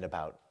and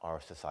about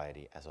our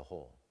society as a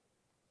whole.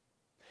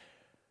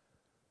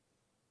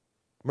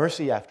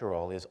 Mercy, after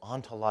all, is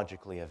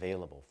ontologically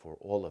available for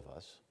all of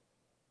us,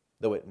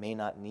 though it may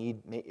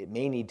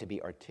need to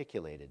be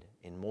articulated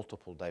in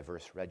multiple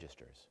diverse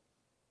registers.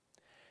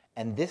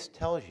 And this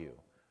tells you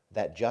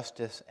that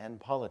justice and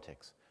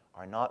politics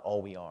are not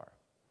all we are.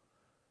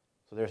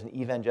 So there's an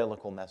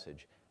evangelical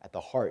message at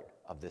the heart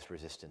of this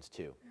resistance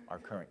to our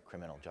current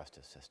criminal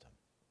justice system.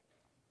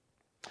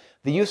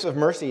 The use of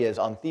mercy is,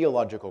 on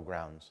theological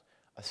grounds,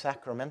 a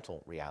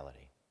sacramental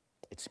reality.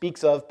 It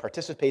speaks of,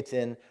 participates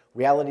in,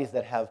 realities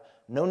that have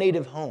no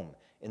native home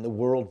in the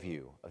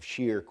worldview of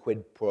sheer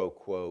quid pro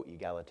quo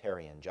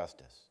egalitarian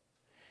justice.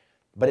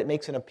 But it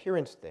makes an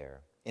appearance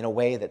there in a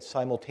way that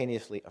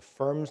simultaneously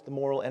affirms the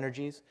moral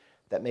energies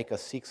that make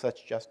us seek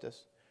such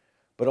justice,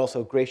 but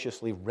also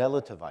graciously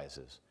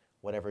relativizes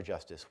whatever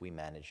justice we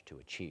manage to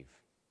achieve.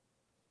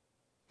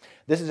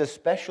 This is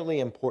especially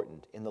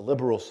important in the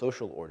liberal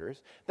social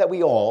orders that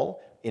we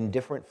all, in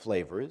different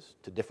flavors,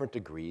 to different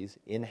degrees,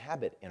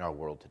 inhabit in our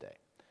world today.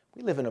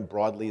 We live in a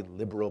broadly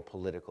liberal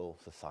political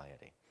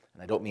society.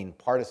 And I don't mean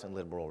partisan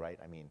liberal, right?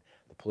 I mean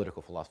the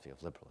political philosophy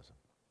of liberalism.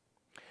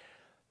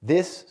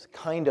 This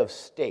kind of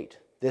state,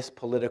 this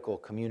political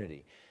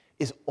community,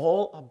 is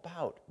all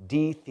about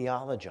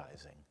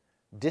de-theologizing,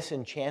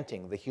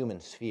 disenchanting the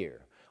human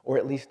sphere, or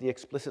at least the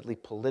explicitly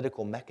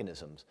political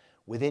mechanisms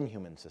within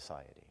human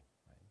society.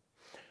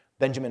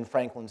 Benjamin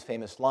Franklin's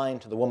famous line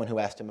to the woman who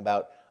asked him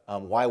about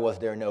why was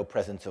there no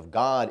presence of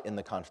God in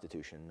the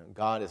Constitution?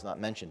 God is not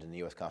mentioned in the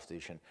U.S.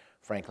 Constitution.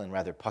 Franklin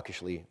rather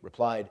puckishly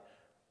replied,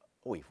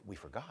 "Oh, we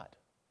forgot."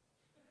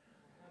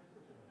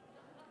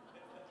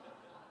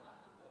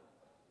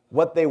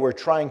 What they were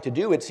trying to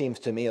do, it seems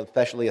to me,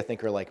 especially a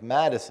thinker like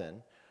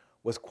Madison,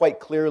 was quite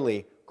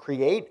clearly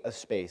create a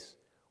space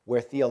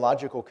where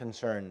theological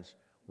concerns,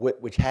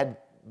 which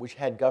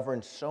had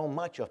governed so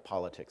much of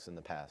politics in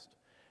the past,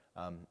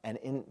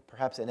 and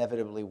perhaps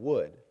inevitably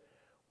would,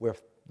 where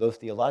those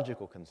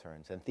theological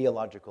concerns and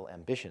theological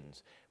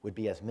ambitions would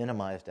be as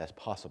minimized as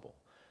possible,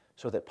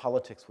 so that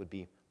politics would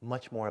be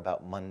much more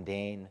about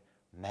mundane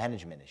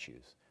management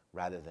issues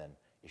rather than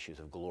issues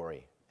of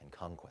glory and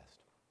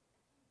conquest.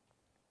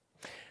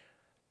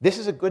 This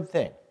is a good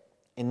thing.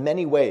 In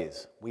many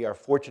ways, we are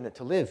fortunate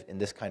to live in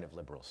this kind of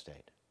liberal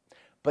state.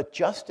 But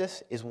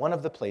justice is one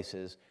of the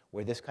places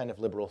where this kind of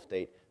liberal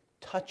state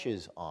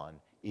touches on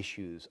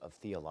issues of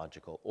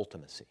theological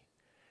ultimacy.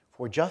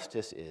 For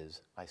justice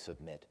is, I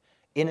submit,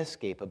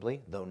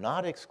 inescapably, though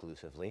not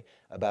exclusively,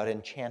 about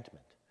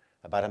enchantment,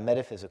 about a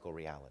metaphysical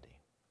reality.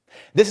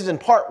 This is in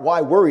part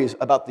why worries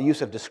about the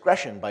use of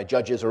discretion by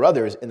judges or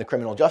others in the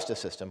criminal justice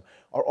system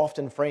are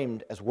often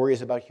framed as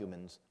worries about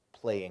humans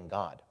playing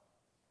God.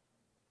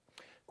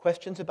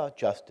 Questions about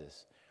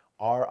justice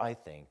are, I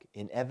think,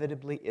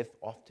 inevitably, if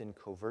often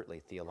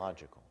covertly,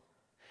 theological.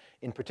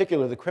 In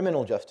particular, the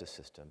criminal justice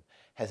system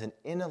has an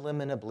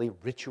ineliminably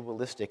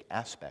ritualistic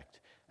aspect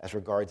as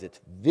regards its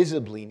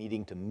visibly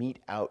needing to mete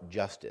out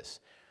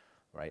justice,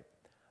 right,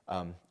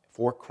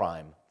 for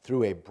crime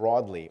through a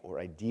broadly or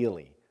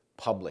ideally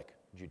public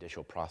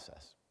judicial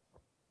process.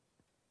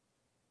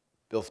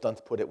 Bill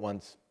Stuntz put it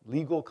once,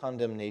 legal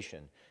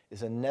condemnation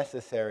is a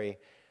necessary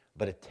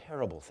but a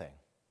terrible thing.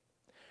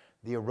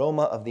 The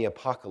aroma of the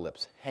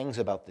apocalypse hangs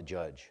about the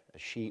judge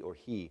as she or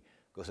he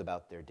goes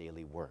about their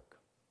daily work.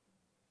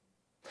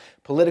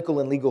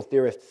 Political and legal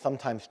theorists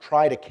sometimes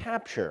try to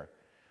capture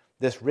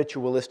this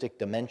ritualistic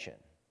dimension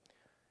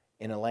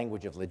in a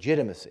language of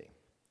legitimacy.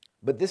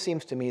 But this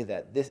seems to me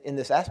that in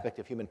this aspect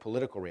of human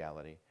political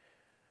reality,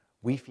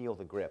 we feel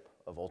the grip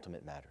of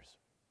ultimate matters.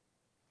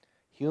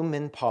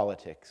 human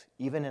politics,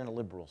 even in a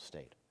liberal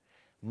state,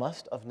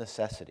 must of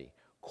necessity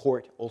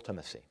court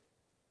ultimacy.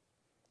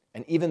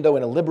 And even though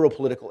in a liberal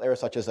political era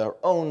such as our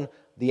own,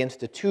 the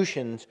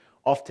institutions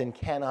often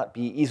cannot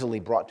be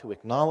easily brought to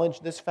acknowledge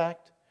this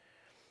fact,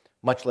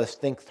 much less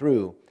think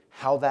through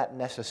how that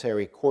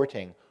necessary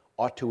courting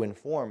ought to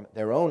inform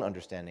their own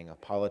understanding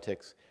of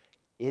politics,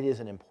 it is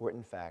an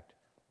important fact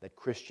that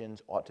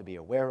Christians ought to be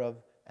aware of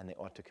and they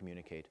ought to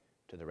communicate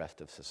to the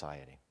rest of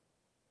society.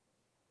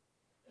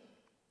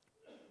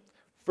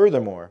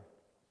 Furthermore,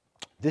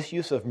 this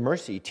use of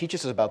mercy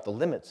teaches us about the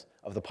limits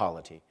of the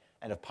polity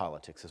and of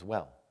politics as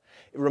well.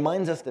 It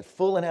reminds us that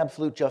full and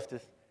absolute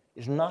justice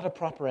is not a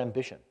proper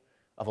ambition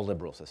of a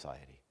liberal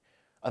society,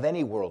 of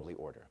any worldly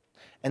order.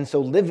 And so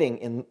living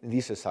in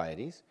these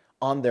societies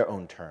on their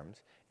own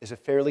terms is a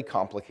fairly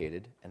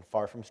complicated and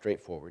far from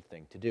straightforward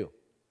thing to do.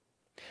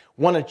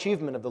 One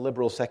achievement of the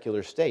liberal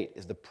secular state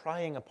is the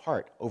prying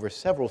apart over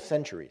several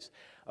centuries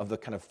of the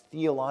kind of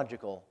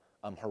theological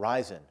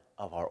horizon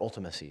of our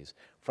ultimacies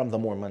from the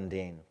more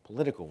mundane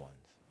political ones.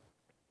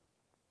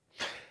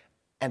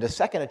 And a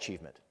second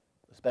achievement,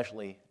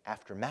 especially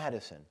after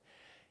Madison,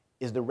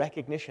 is the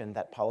recognition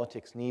that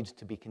politics needs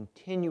to be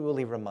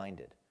continually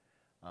reminded,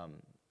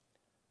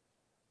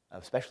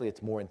 especially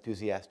its more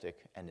enthusiastic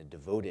and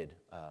devoted,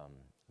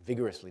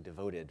 vigorously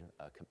devoted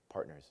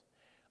partners,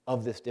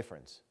 of this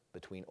difference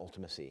between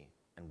ultimacy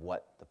and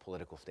what the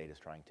political state is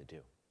trying to do.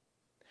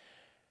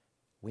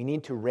 We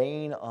need to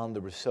rain on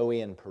the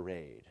Rousseauian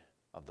parade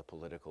of the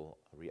political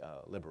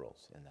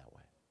liberals in that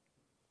way.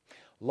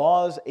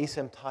 Law's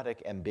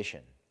asymptotic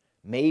ambition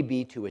may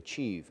be to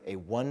achieve a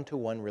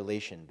one-to-one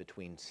relation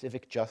between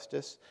civic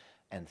justice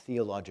and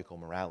theological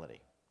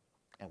morality.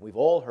 And we've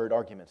all heard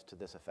arguments to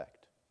this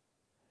effect.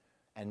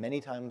 And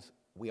many times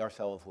we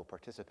ourselves will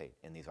participate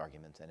in these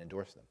arguments and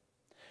endorse them.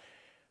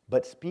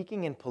 But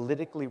speaking in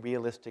politically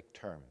realistic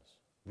terms,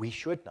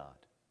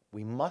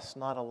 we must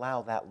not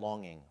allow that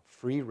longing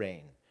free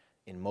rein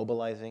in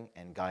mobilizing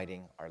and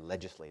guiding our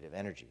legislative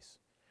energies.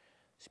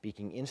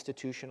 Speaking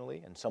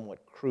institutionally and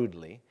somewhat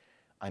crudely,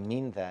 I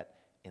mean that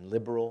in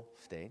liberal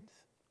states,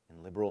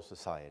 in liberal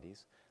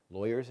societies,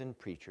 lawyers and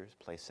preachers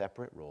play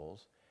separate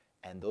roles,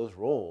 and those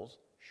roles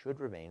should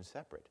remain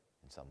separate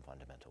in some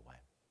fundamental way.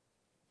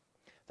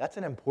 That's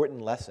an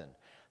important lesson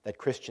that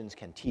Christians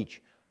can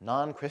teach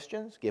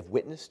non-Christians, give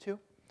witness to,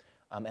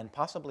 and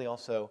possibly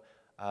also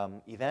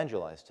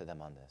evangelize to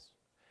them on this.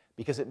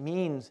 Because it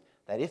means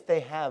that if they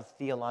have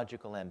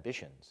theological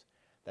ambitions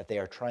that they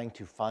are trying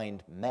to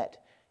find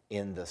met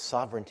in the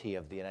sovereignty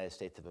of the United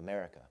States of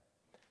America,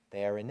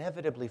 they are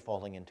inevitably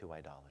falling into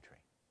idolatry.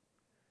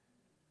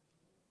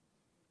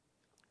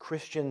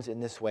 Christians in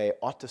this way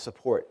ought to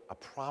support a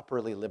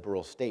properly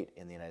liberal state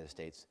in the United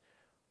States,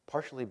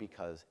 partially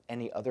because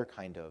any other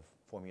kind of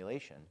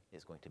formulation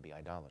is going to be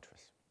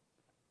idolatrous.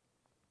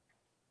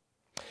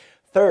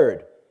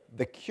 Third,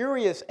 the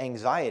curious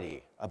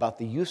anxiety about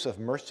the use of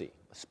mercy,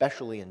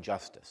 especially in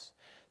justice,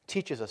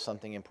 teaches us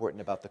something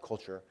important about the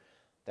culture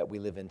that we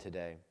live in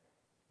today.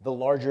 The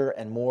larger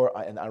and more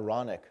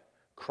ironic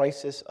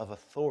crisis of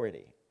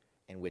authority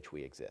in which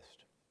we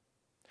exist.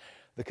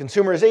 The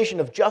consumerization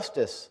of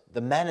justice,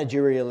 the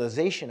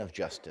managerialization of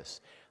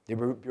justice, the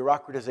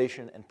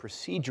bureaucratization and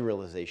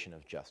proceduralization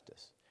of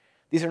justice.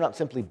 These are not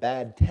simply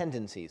bad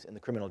tendencies in the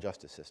criminal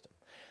justice system.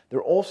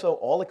 They're also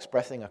all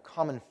expressing a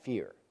common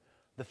fear,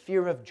 the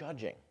fear of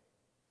judging,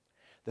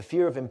 the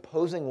fear of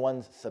imposing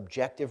one's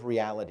subjective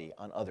reality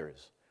on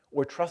others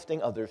or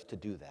trusting others to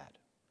do that,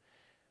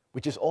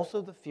 which is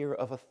also the fear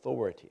of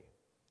authority,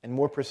 and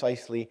more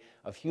precisely,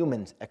 of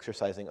humans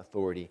exercising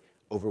authority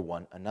over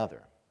one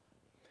another.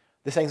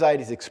 This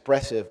anxiety is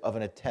expressive of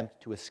an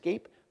attempt to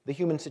escape the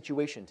human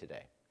situation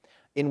today,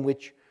 in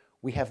which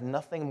we have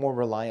nothing more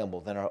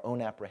reliable than our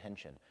own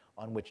apprehension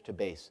on which to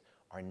base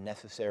our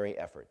necessary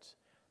efforts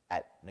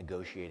at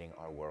negotiating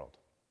our world.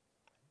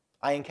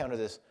 I encounter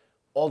this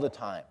all the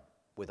time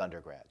with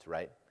undergrads,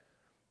 right?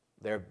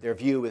 Their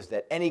view is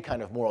that any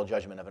kind of moral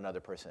judgment of another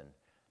person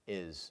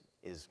is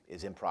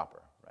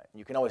improper, right? And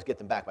you can always get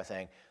them back by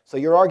saying, so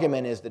your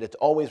argument is that it's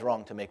always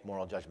wrong to make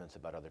moral judgments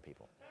about other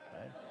people,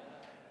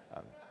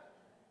 right?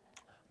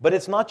 But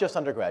it's not just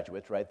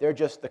undergraduates, right? They're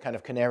just the kind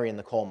of canary in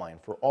the coal mine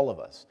for all of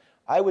us.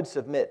 I would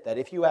submit that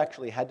if you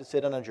actually had to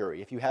sit on a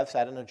jury, if you have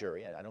sat on a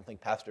jury, and I don't think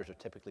pastors are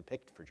typically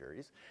picked for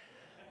juries,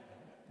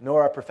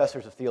 nor are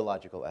professors of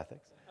theological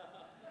ethics,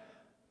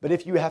 but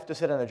if you have to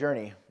sit on a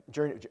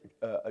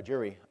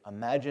jury,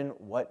 imagine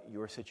what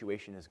your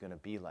situation is going to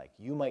be like.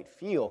 You might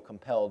feel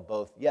compelled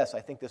both, yes, I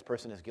think this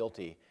person is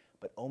guilty,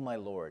 but oh my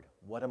Lord,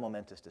 what a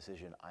momentous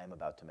decision I am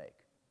about to make.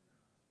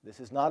 This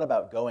is not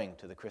about going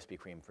to the Krispy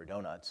Kreme for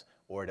donuts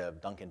or to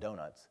Dunkin'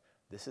 Donuts.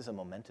 This is a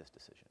momentous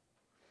decision.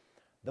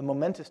 The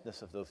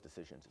momentousness of those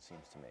decisions, it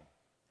seems to me,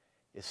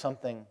 is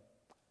something,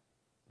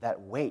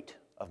 that weight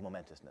of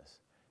momentousness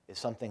is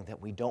something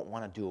that we don't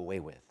want to do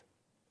away with.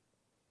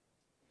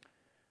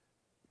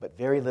 But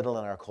very little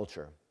in our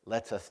culture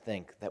lets us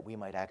think that we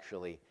might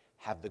actually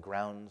have the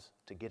grounds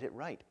to get it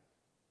right.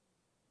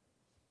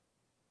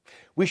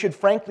 We should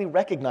frankly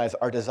recognize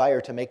our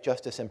desire to make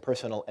justice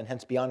impersonal and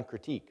hence beyond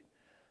critique,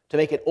 to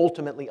make it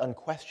ultimately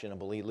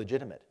unquestionably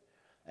legitimate,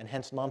 and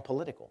hence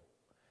non-political.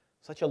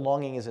 Such a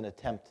longing is an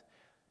attempt,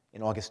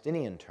 in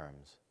Augustinian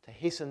terms, to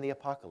hasten the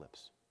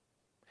apocalypse.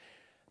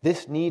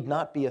 This need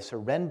not be a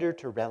surrender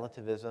to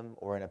relativism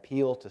or an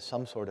appeal to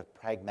some sort of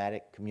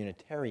pragmatic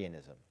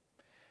communitarianism.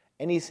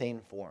 Any sane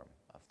form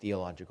of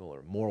theological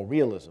or moral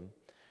realism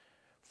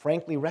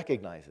frankly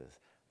recognizes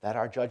that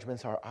our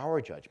judgments are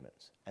our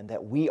judgments and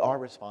that we are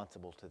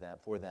responsible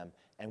for them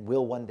and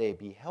will one day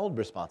be held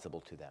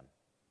responsible to them.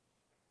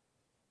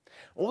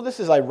 All this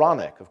is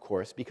ironic, of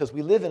course, because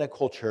we live in a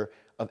culture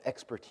of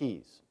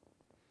expertise.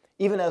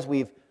 Even as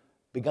we've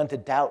begun to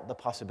doubt the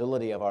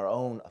possibility of our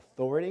own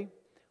authority,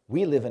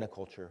 we live in a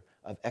culture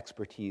of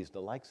expertise,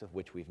 the likes of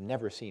which we've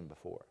never seen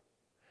before.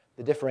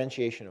 The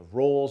differentiation of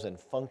roles and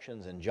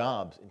functions and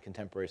jobs in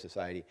contemporary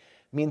society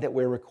mean that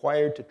we're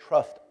required to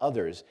trust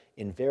others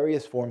in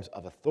various forms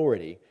of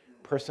authority,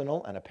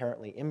 personal and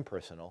apparently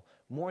impersonal,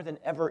 more than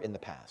ever in the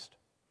past.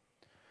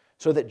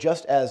 So that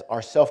just as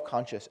our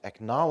self-conscious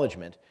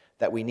acknowledgement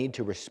that we need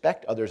to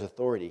respect others'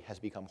 authority has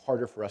become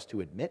harder for us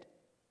to admit,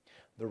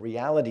 the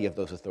reality of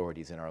those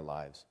authorities in our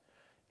lives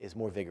is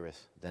more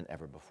vigorous than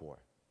ever before.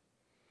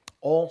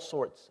 All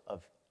sorts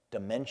of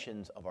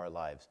dimensions of our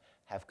lives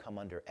have come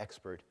under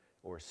expert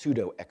or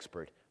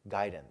pseudo-expert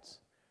guidance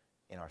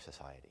in our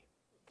society.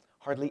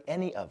 Hardly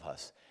any of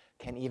us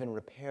can even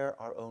repair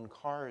our own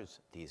cars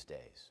these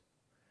days.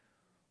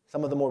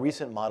 Some of the more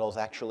recent models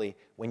actually,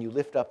 when you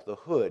lift up the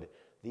hood,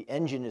 the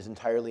engine is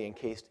entirely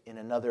encased in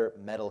another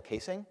metal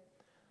casing,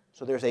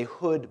 so there's a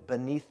hood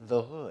beneath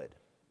the hood.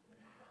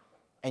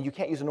 And you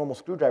can't use a normal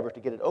screwdriver to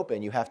get it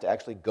open. You have to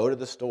actually go to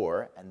the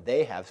store, and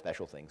they have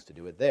special things to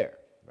do it there,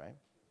 right?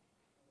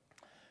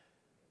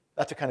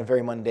 That's a kind of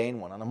very mundane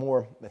one. On a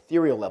more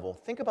ethereal level,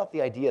 think about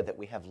the idea that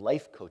we have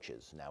life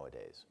coaches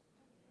nowadays.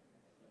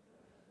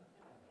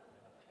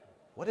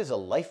 What is a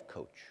life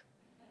coach?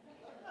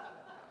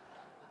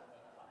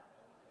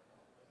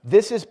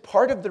 This is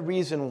part of the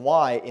reason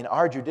why, in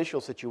our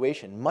judicial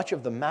situation, much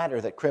of the matter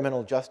that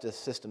criminal justice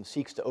system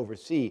seeks to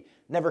oversee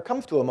never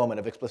comes to a moment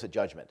of explicit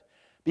judgment,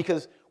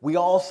 because we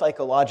all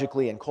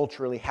psychologically and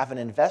culturally have an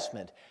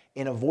investment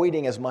in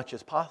avoiding as much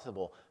as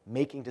possible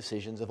making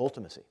decisions of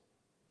ultimacy.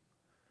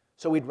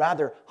 So we'd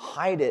rather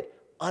hide it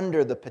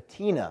under the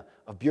patina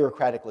of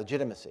bureaucratic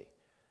legitimacy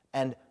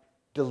and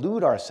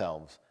delude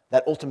ourselves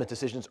that ultimate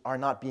decisions are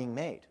not being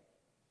made.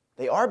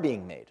 They are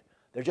being made.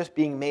 They're just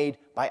being made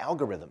by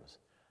algorithms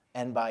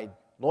and by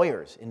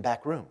lawyers in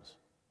back rooms.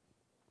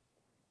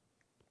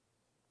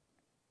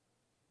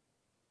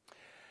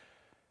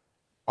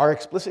 Our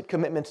explicit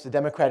commitments to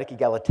democratic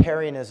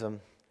egalitarianism,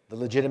 the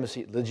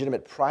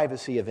legitimate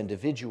privacy of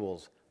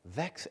individuals,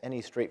 vex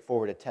any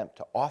straightforward attempt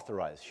to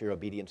authorize sheer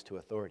obedience to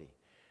authority.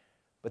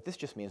 But this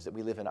just means that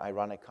we live in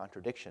ironic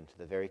contradiction to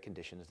the very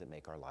conditions that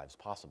make our lives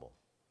possible.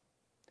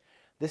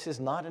 This is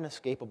not an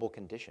escapable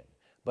condition,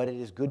 but it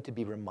is good to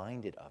be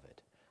reminded of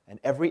it. And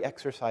every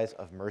exercise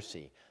of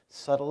mercy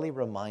subtly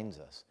reminds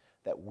us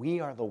that we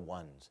are the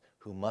ones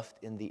who must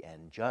in the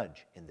end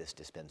judge in this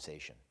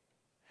dispensation,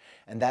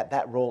 and that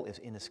that role is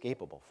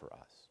inescapable for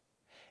us.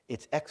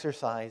 Its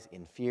exercise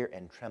in fear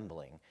and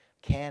trembling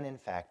can, in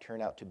fact,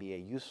 turn out to be a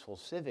useful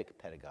civic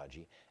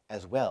pedagogy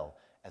as well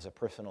as a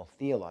personal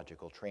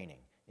theological training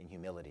in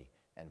humility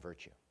and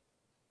virtue.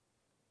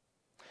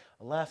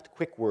 A last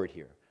quick word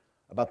here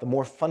about the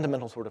more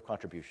fundamental sort of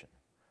contribution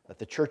that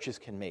the churches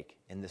can make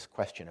in this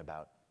question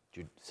about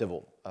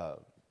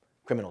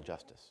criminal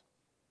justice.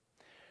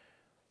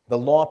 The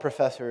law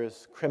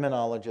professors,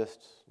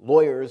 criminologists,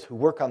 lawyers who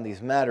work on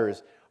these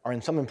matters are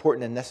in some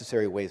important and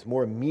necessary ways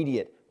more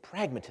immediate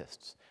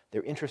pragmatists.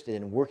 They're interested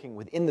in working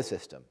within the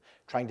system,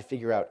 trying to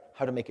figure out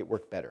how to make it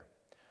work better.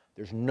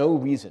 There's no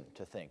reason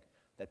to think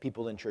that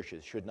people in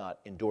churches should not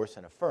endorse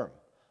and affirm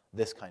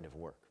this kind of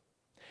work.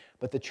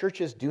 But the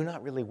churches do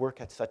not really work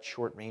at such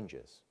short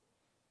ranges.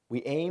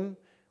 We aim,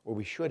 or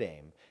we should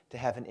aim, to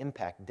have an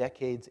impact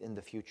decades in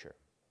the future.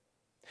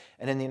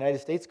 And in the United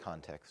States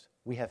context,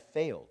 we have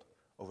failed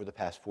over the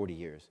past 40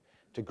 years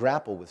to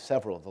grapple with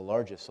several of the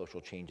largest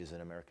social changes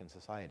in American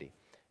society,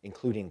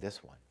 including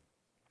this one.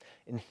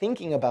 In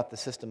thinking about the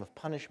system of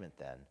punishment,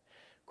 then,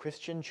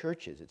 Christian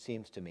churches, it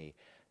seems to me,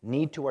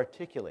 need to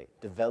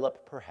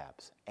develop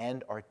perhaps,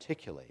 and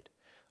articulate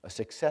a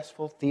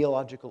successful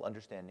theological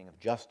understanding of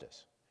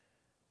justice.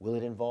 Will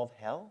it involve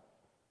hell?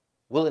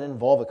 Will it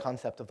involve a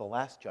concept of the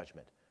last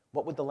judgment?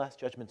 What would the last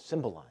judgment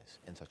symbolize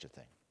in such a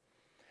thing?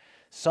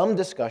 Some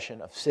discussion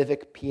of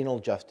civic penal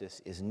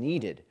justice is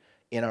needed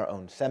in our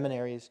own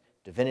seminaries,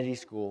 divinity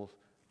schools,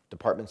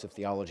 departments of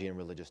theology and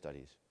religious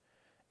studies.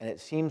 And it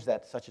seems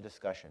that such a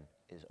discussion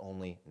is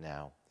only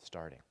now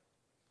starting.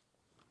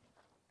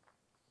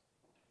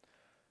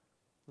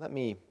 Let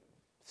me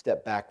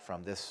step back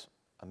from this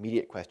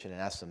immediate question and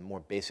ask some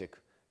more basic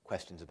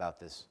questions about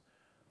this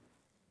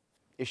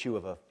issue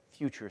of a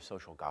future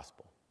social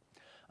gospel.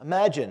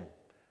 Imagine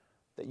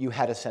that you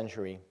had a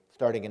century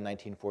starting in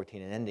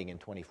 1914 and ending in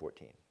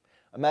 2014.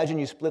 Imagine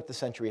you split the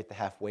century at the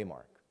halfway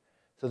mark,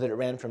 so that it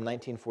ran from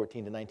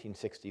 1914 to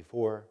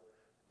 1964,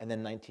 and then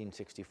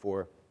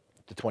 1964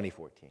 to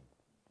 2014.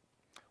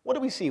 What do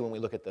we see when we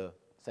look at the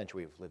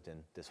century we've lived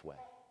in this way?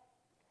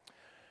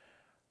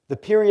 The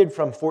period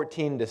from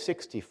 14 to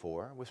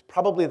 64 was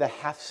probably the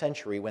half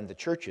century when the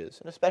churches,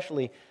 and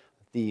especially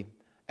the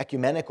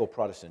ecumenical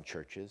Protestant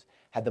churches,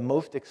 had the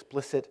most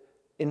explicit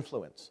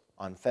influence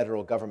on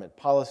federal government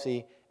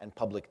policy and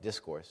public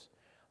discourse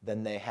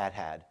than they had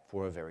had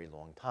for a very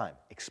long time.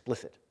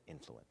 Explicit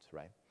influence,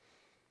 right?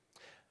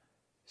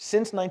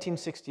 Since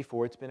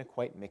 1964, it's been a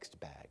quite mixed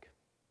bag.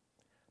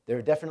 There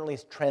are definitely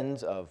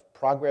trends of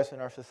progress in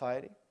our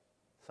society,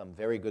 some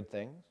very good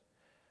things,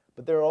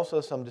 but there are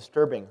also some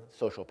disturbing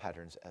social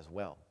patterns as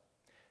well.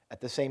 At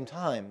the same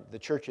time, the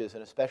churches,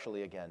 and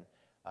especially, again,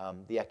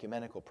 the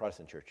ecumenical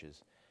Protestant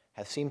churches,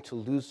 have seemed to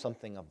lose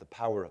something of the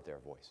power of their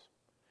voice,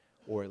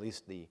 or at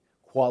least the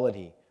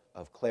quality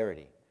of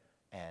clarity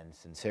and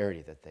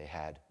sincerity that they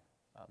had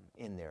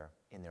in their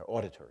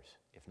auditors,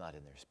 if not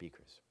in their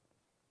speakers.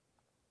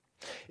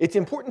 It's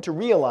important to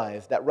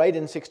realize that right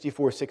in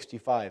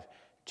 64-65,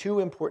 two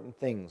important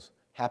things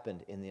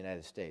happened in the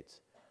United States.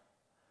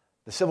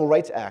 The Civil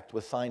Rights Act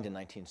was signed in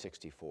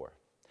 1964,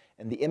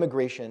 and the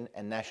Immigration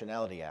and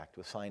Nationality Act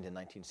was signed in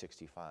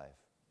 1965.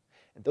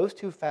 And those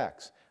two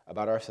facts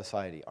about our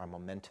society are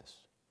momentous.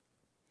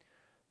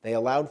 They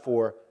allowed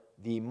for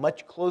the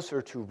much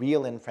closer to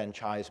real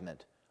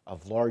enfranchisement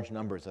of large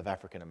numbers of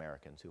African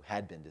Americans who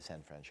had been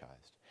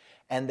disenfranchised.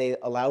 And they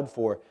allowed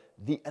for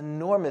the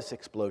enormous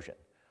explosion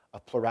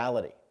of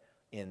plurality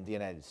in the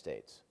United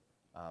States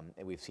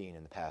that we've seen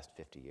in the past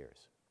 50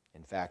 years.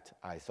 In fact,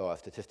 I saw a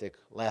statistic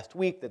last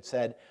week that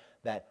said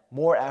that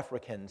more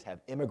Africans have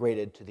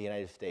immigrated to the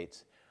United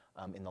States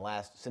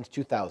since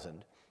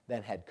 2000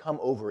 than had come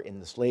over in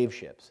the slave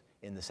ships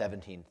in the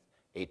 17th,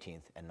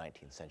 18th, and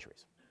 19th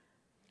centuries.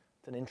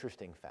 It's an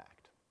interesting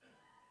fact.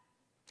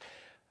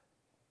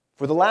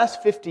 For the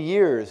last 50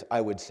 years,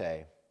 I would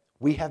say,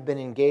 we have been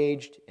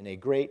engaged in a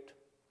great,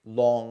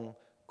 long,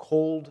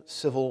 cold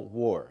civil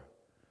war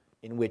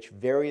in which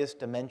various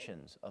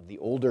dimensions of the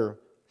older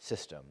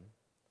system,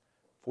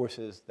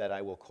 forces that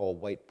I will call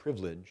white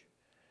privilege,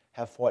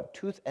 have fought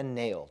tooth and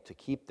nail to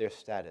keep their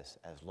status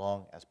as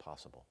long as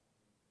possible.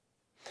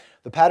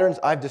 The patterns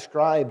I've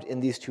described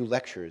in these two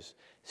lectures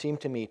seem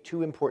to me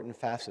two important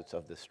facets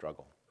of this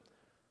struggle.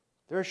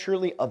 There are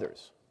surely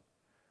others,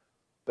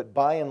 but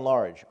by and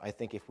large, I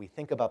think if we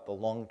think about the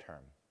long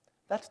term,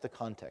 that's the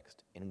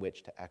context in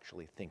which to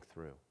actually think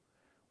through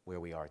where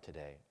we are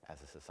today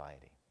as a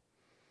society.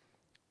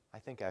 I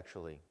think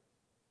actually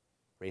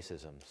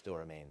racism still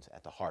remains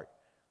at the heart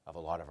of a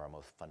lot of our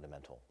most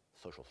fundamental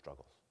social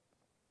struggles.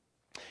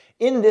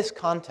 In this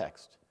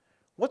context,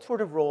 what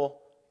sort of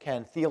role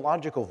can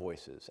theological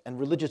voices and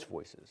religious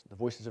voices, the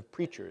voices of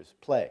preachers,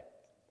 play?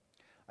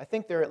 I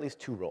think there are at least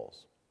two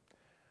roles.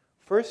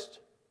 First,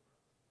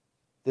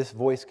 this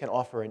voice can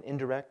offer an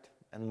indirect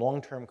and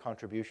long-term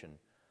contribution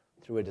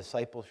through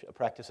a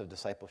practice of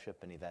discipleship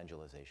and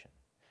evangelization,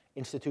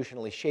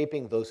 institutionally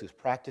shaping those whose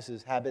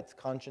practices, habits,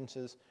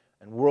 consciences,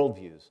 and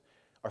worldviews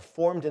are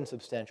formed in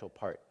substantial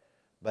part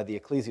by the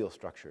ecclesial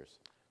structures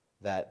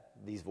that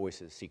these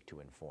voices seek to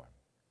inform.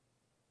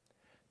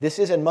 This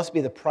is and must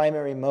be the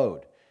primary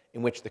mode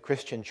in which the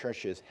Christian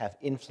churches have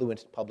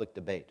influenced public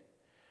debate,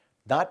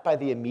 not by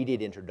the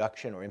immediate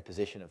introduction or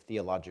imposition of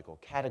theological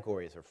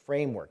categories or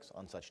frameworks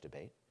on such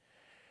debate,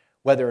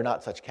 whether or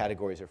not such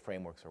categories or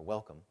frameworks are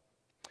welcome,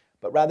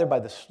 but rather by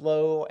the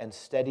slow and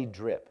steady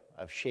drip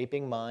of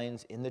shaping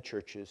minds in the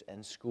churches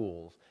and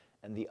schools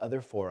and the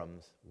other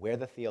forums where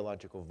the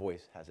theological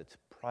voice has its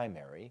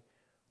primary,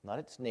 not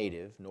its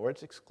native, nor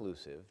its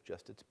exclusive,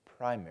 just its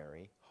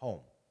primary home.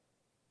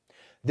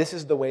 This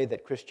is the way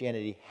that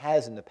Christianity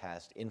has in the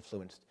past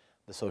influenced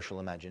the social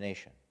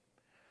imagination.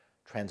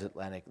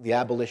 The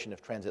abolition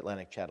of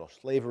transatlantic chattel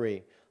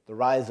slavery, the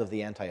rise of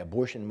the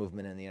anti-abortion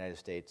movement in the United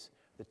States,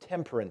 the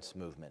temperance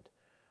movement,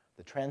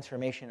 the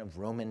transformation of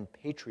Roman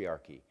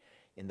patriarchy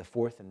in the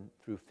 4th and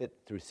through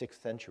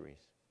 6th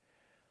centuries,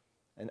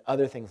 and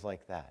other things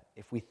like that.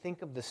 If we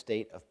think of the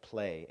state of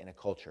play in a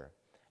culture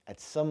at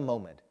some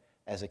moment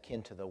as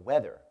akin to the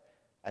weather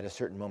at a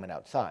certain moment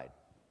outside,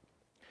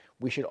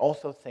 we should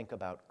also think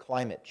about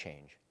climate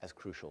change as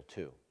crucial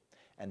too.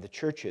 And the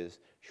churches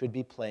should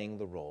be playing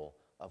the role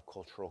of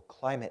cultural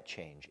climate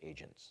change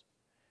agents,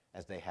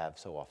 as they have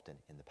so often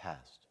in the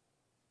past.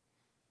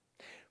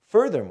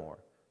 Furthermore,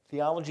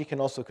 theology can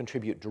also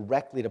contribute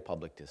directly to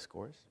public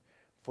discourse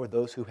for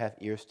those who have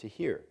ears to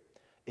hear.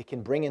 It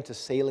can bring into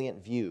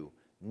salient view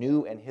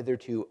new and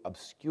hitherto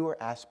obscure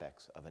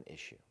aspects of an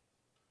issue.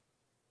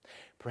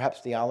 Perhaps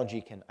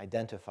theology can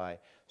identify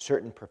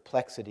certain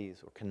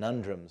perplexities or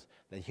conundrums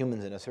that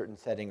humans in a certain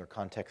setting or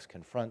context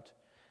confront,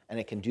 and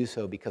it can do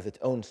so because its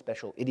own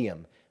special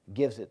idiom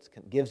gives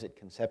it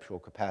conceptual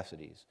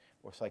capacities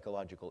or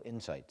psychological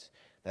insights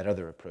that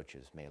other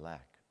approaches may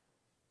lack.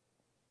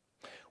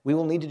 We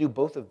will need to do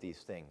both of these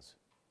things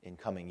in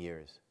coming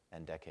years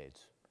and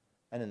decades,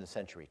 and in the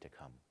century to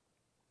come.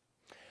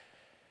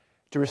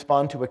 to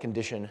respond to a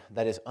condition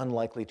that is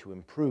unlikely to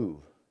improve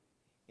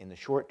in the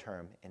short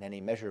term in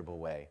any measurable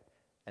way,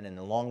 and in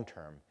the long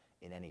term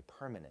in any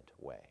permanent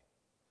way.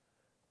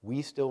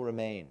 We still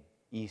remain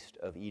east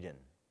of Eden,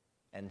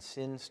 and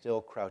sin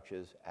still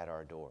crouches at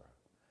our door,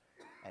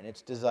 and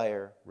its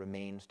desire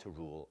remains to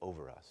rule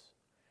over us.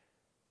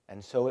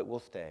 And so it will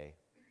stay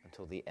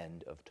until the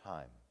end of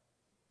time.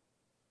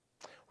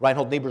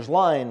 Reinhold Niebuhr's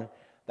line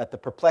that the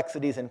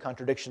perplexities and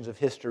contradictions of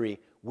history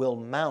will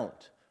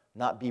mount,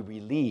 not be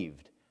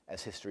relieved,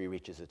 as history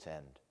reaches its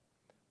end,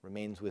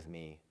 remains with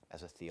me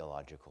as a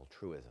theological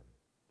truism.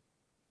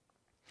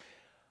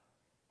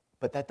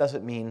 But that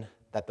doesn't mean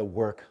that the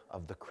work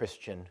of the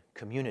Christian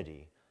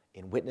community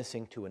in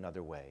witnessing to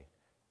another way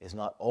is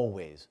not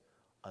always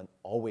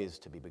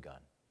to be begun.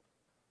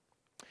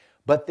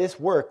 But this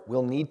work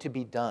will need to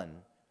be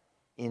done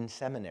in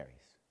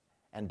seminaries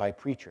and by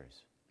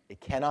preachers.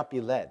 It cannot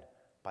be led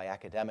by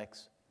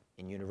academics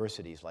in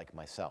universities like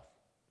myself.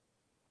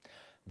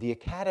 The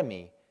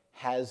academy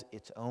has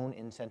its own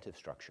incentive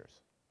structures,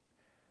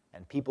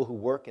 and people who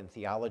work in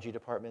theology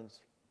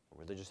departments,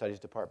 or religious studies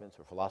departments,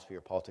 or philosophy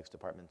or politics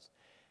departments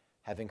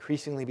have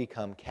increasingly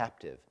become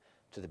captive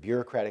to the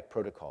bureaucratic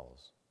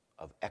protocols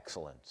of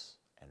excellence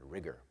and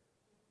rigor,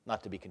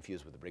 not to be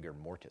confused with rigor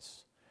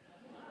mortis.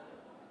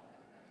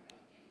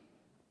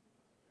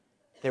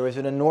 There is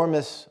an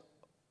enormous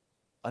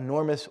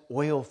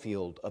oil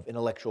field of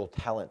intellectual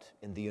talent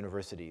in the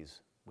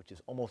universities, which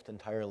is almost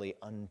entirely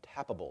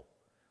untappable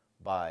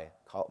by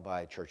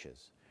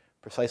churches,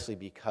 precisely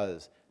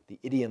because the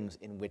idioms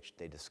in which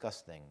they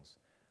discuss things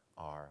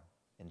are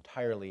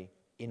entirely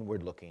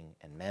inward-looking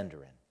and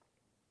Mandarin.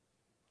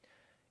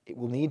 It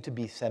will need to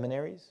be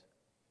seminaries,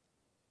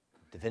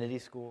 divinity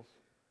schools,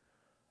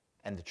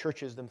 and the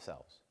churches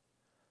themselves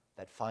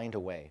that find a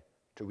way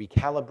to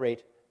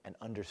recalibrate and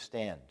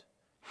understand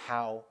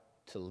how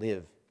to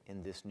live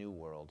in this new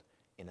world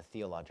in a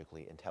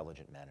theologically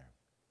intelligent manner.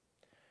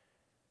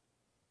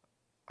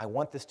 I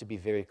want this to be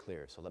very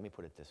clear, so let me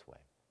put it this way.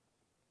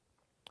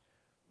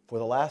 For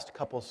the last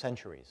couple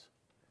centuries,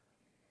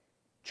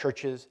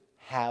 churches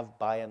have,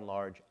 by and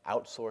large,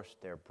 outsourced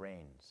their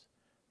brains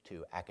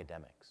to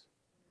academics.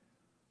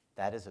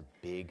 That is a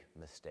big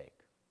mistake.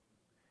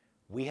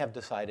 We have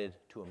decided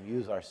to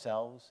amuse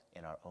ourselves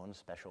in our own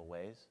special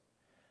ways,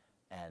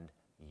 and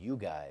you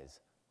guys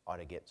ought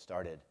to get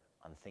started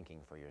on thinking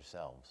for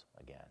yourselves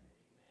again.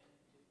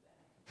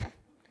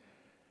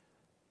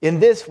 In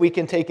this, we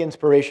can take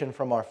inspiration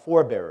from our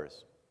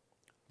forebears,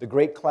 the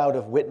great cloud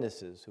of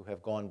witnesses who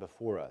have gone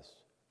before us,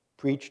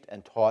 preached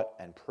and taught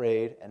and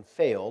prayed and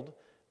failed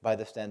by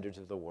the standards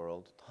of the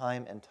world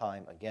time and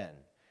time again,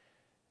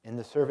 in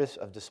the service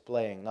of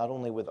displaying, not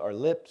only with our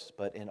lips,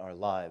 but in our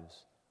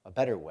lives, a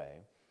better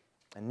way,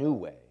 a new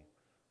way,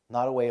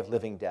 not a way of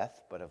living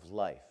death, but of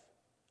life,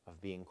 of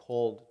being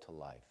called to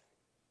life.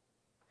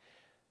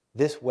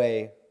 This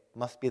way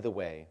must be the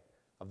way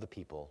of the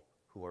people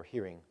who are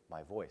hearing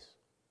my voice.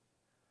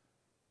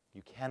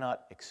 You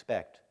cannot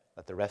expect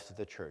that the rest of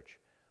the church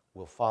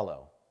will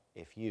follow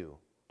if you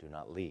do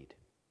not lead.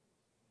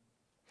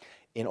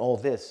 In all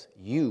this,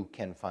 you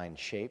can find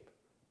shape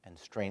and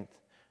strength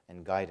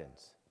and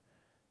guidance.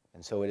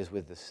 And so it is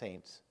with the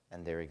saints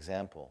and their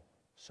example,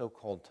 so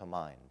called to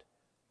mind,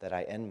 that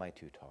I end my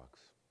two talks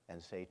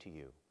and say to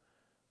you,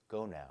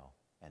 go now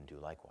and do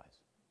likewise.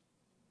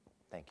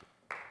 Thank you.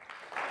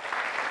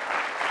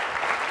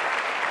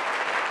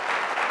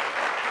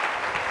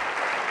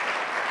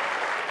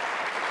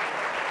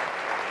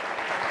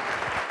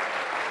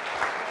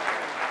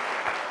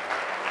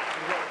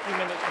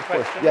 Minutes for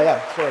questions.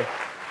 Yeah, sorry.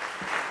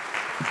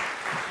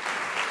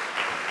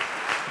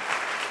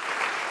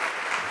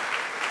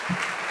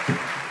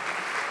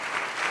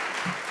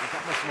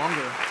 That much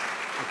longer.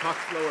 I talk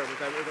slower.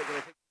 Did I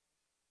take...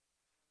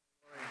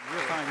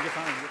 You're fine.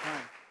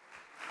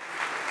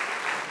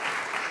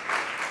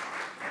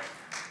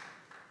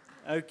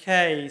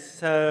 Okay,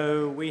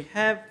 so we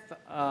have,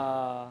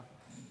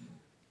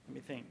 let me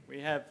think, we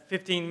have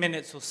 15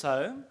 minutes or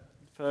so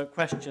for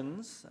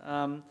questions.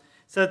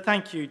 So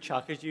thank you,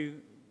 Chuck. As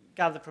you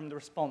gathered from the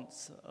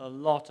response, a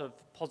lot of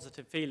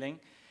positive feeling.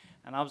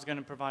 And I was going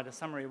to provide a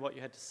summary of what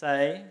you had to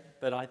say,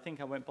 but I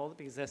think I won't bother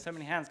because there's so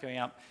many hands going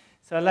up.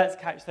 So let's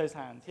catch those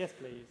hands. Yes,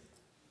 please.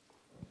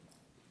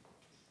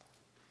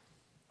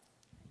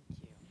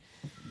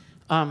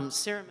 Thank you.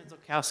 Sarah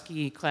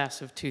Midzolkowski,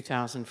 class of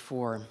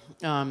 2004.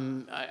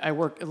 I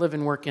live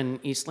and work in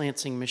East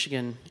Lansing,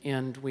 Michigan,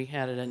 and we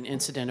had an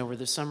incident over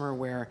the summer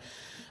where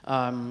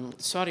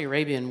Saudi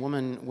Arabian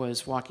woman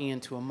was walking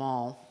into a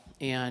mall,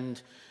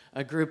 and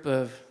a group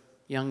of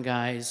young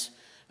guys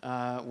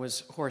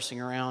was horsing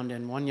around,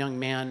 and one young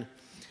man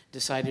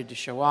decided to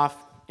show off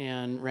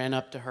and ran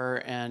up to her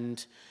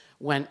and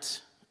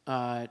went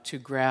to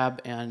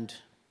grab and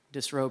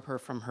disrobe her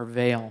from her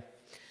veil.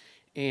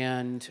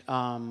 And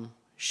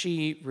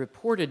she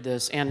reported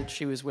this, and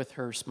she was with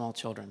her small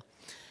children.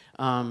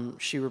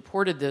 She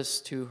reported this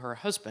to her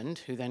husband,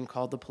 who then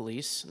called the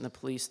police, and the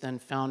police then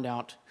found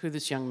out who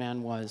this young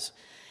man was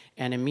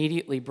and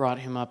immediately brought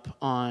him up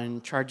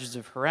on charges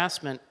of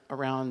harassment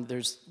around,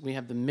 we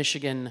have the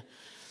Michigan,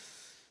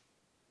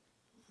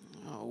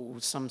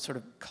 some sort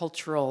of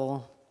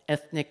cultural,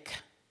 ethnic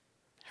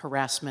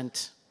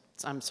harassment.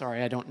 I'm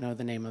sorry, I don't know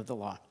the name of the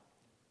law.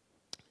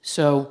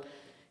 So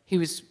he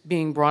was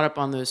being brought up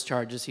on those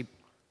charges. He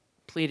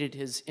pleaded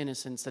his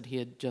innocence that he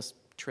had just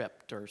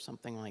tripped or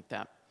something like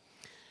that.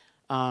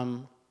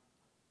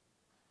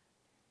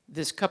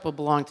 This couple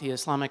belonged to the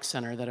Islamic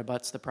Center that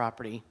abuts the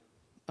property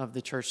of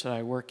the church that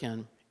I work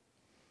in.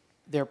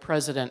 Their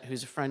president,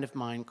 who's a friend of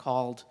mine,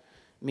 called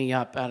me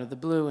up out of the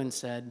blue and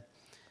said,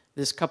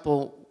 this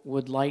couple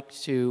would like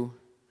to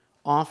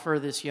offer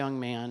this young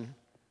man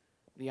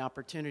the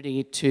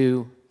opportunity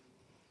to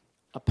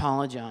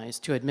apologize,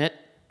 to admit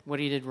what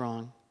he did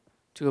wrong,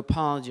 to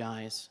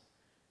apologize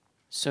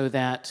so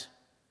that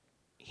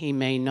he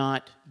may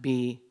not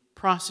be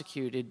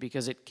prosecuted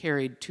because it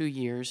carried 2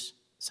 years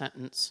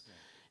sentence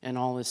and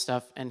all this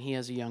stuff, and he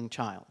has a young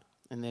child.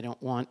 And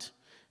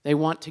they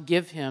want to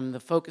give him, the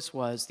focus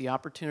was the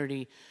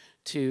opportunity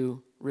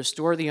to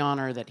restore the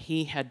honor that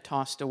he had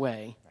tossed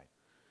away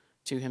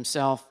to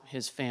himself,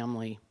 his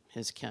family,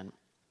 his kin.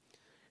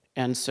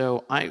 And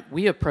so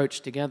we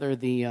approached together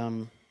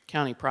the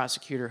county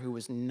prosecutor, who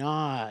was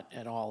not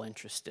at all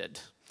interested.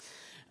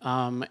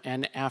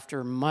 And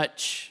after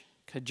much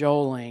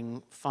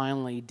cajoling,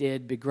 finally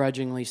did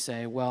begrudgingly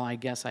say, well, I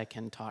guess I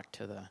can talk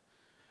to the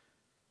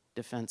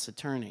defense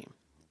attorney.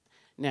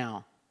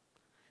 Now,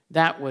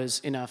 that was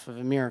enough of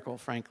a miracle,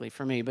 frankly,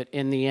 for me. But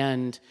in the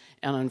end,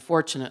 and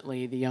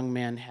unfortunately, the young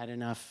man had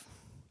enough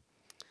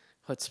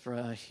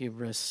chutzpah,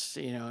 hubris,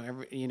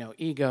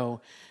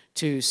 ego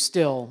to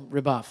still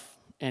rebuff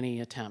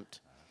any attempt.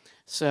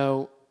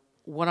 So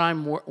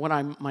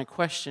my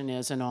question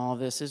is in all of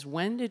this is,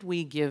 when did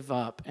we give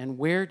up and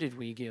where did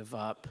we give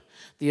up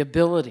the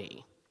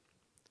ability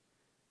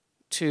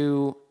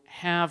to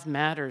have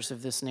matters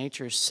of this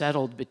nature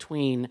settled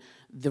between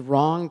the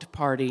wronged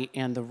party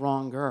and the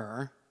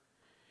wronger,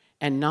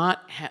 and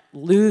not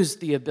lose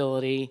the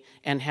ability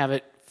and have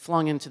it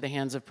flung into the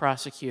hands of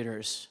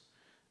prosecutors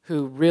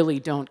who really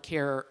don't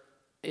care,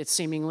 it's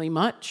seemingly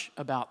much,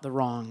 about the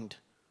wronged?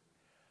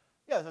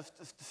 Yeah,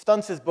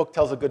 Stuntz's book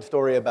tells a good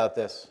story about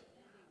this,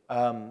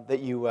 that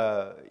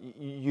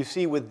you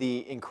see with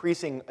the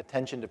increasing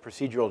attention to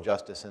procedural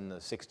justice in the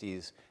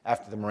 60s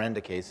after the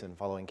Miranda case and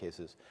following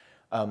cases.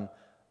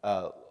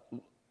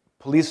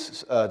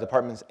 Police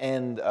departments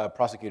and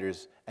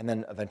prosecutors, and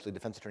then eventually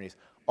defense attorneys,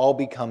 all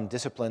become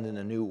disciplined in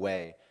a new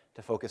way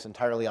to focus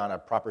entirely on a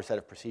proper set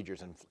of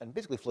procedures and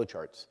basically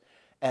flowcharts.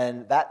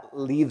 And that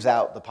leaves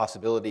out the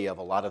possibility of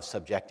a lot of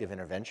subjective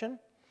intervention.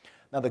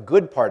 Now, the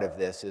good part of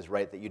this is,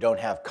 right, that you don't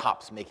have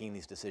cops making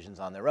these decisions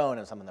on their own,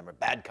 and some of them are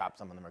bad cops,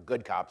 some of them are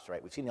good cops,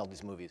 right? We've seen all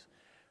these movies.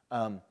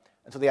 And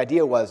so the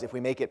idea was, if we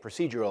make it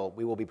procedural,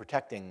 we will be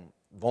protecting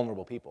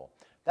vulnerable people.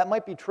 That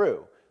might be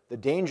true. The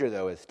danger,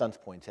 though, as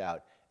Stuntz points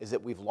out, is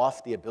that we've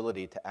lost the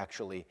ability to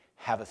actually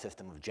have a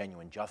system of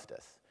genuine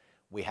justice.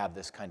 We have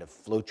this kind of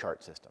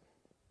flowchart system.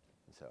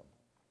 So.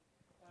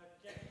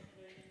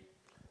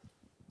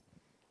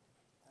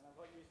 And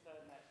what you said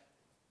next.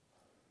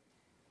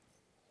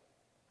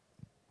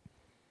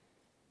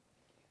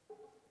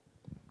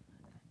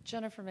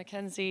 Jennifer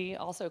McKenzie,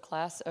 also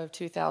class of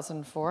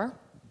 2004.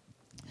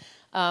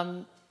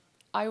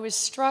 I was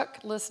struck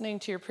listening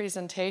to your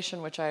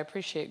presentation, which I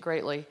appreciate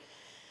greatly,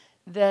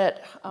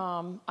 that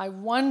I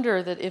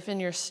wonder that if in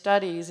your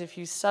studies, if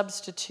you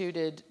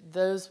substituted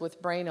those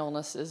with brain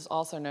illnesses,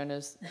 also known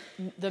as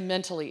the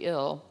mentally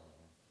ill,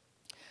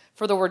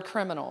 for the word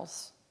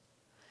criminals,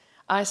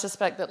 I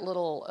suspect that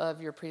little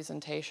of your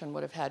presentation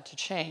would have had to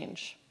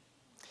change.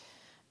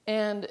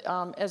 And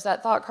as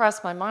that thought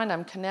crossed my mind,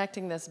 I'm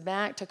connecting this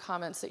back to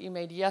comments that you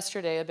made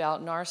yesterday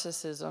about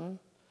narcissism,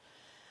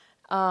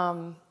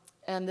 and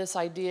this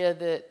idea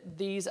that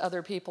these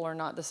other people are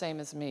not the same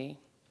as me.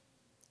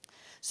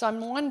 So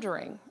I'm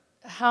wondering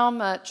how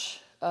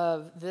much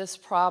of this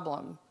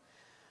problem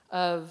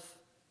of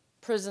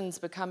prisons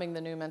becoming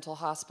the new mental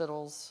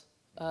hospitals,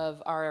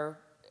 of our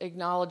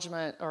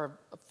acknowledgement or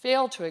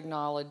fail to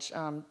acknowledge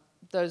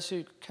those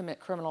who commit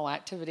criminal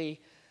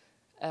activity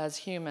as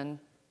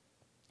human,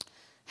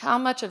 how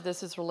much of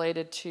this is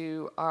related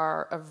to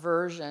our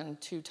aversion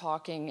to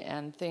talking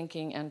and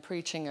thinking and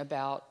preaching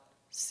about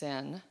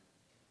sin?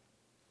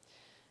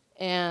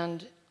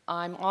 And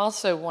I'm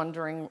also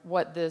wondering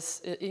what this,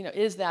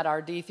 is that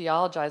our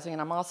de-theologizing? And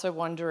I'm also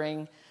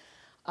wondering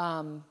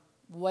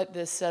what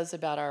this says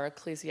about our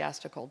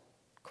ecclesiastical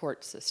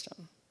court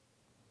system.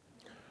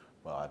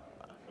 Well,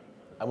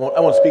 I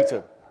won't speak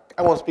to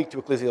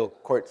ecclesial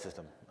court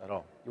system at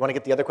all. You want to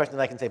get the other question,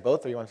 and I can say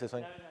both, or you want to say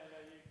something? No,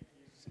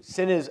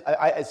 Sin is,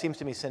 it seems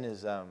to me sin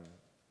is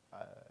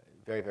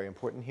very, very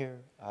important here.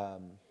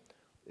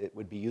 It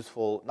would be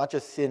useful, not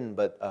just sin,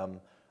 but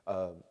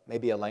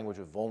maybe a language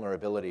of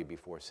vulnerability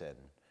before sin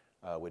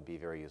would be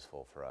very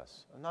useful for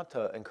us. Not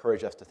to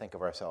encourage us to think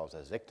of ourselves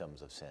as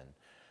victims of sin,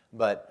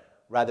 but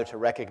rather to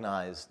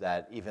recognize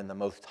that even the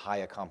most high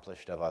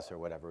accomplished of us or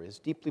whatever is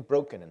deeply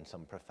broken in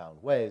some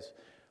profound ways,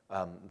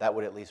 that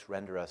would at least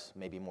render us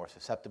maybe more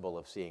susceptible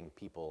of seeing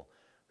people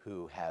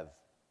who have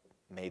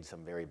made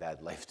some very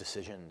bad life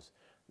decisions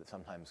that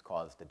sometimes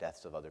cause the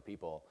deaths of other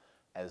people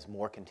as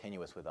more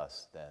continuous with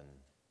us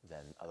than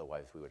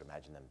otherwise we would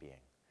imagine them being.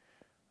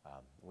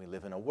 We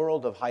live in a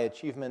world of high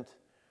achievement.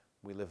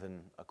 We live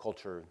in a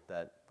culture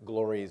that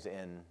glories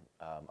in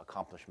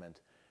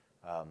accomplishment.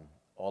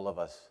 All of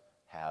us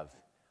have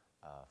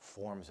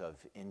forms of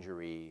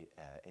injury,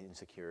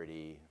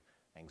 insecurity,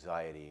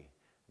 anxiety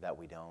that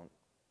we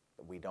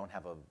don't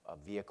have a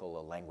vehicle,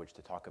 a language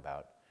to talk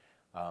about.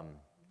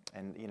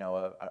 And you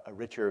know, a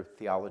richer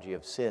theology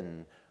of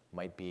sin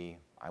might be,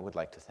 I would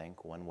like to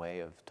think, one way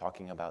of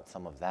talking about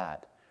some of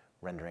that,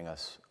 rendering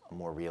us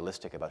more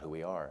realistic about who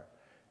we are.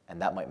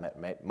 And that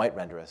might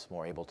render us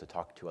more able to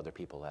talk to other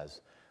people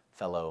as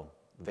fellow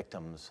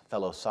victims,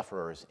 fellow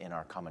sufferers in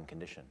our common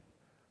condition.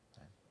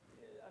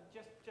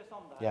 Just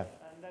on that, yeah.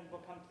 And then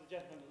we'll come to the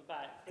gentleman at the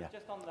back. But yeah.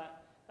 Just on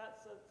that,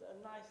 that's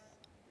a nice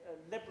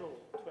liberal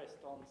twist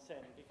on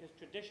sin, because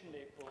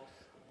traditionally, of course,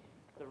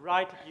 the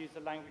right have used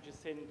the language of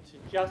sin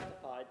to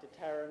justify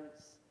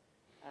deterrence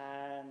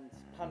and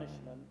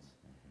punishment,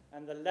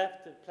 and the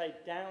left have played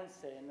down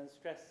sin and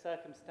stressed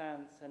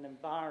circumstance and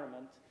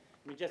environment.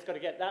 We just got to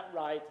get that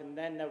right, and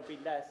then there'll be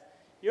less.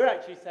 You're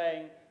actually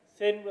saying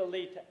sin will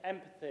lead to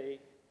empathy,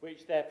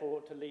 which therefore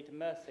ought to lead to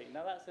mercy.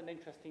 Now, that's an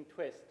interesting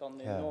twist on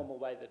the normal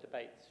way the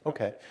debate's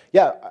structured. Okay.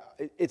 Yeah,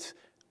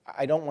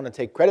 I don't want to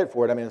take credit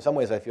for it. I mean, in some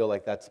ways, I feel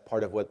like that's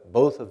part of what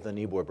both of the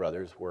Niebuhr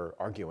brothers were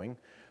arguing.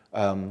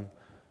 And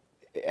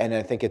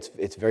I think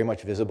it's very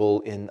much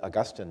visible in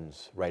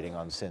Augustine's writing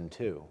on sin,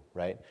 too,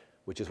 right?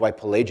 Which is why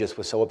Pelagius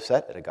was so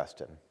upset at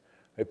Augustine.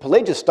 Right?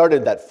 Pelagius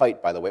started that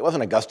fight, by the way. It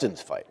wasn't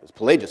Augustine's fight. It was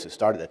Pelagius who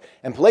started it.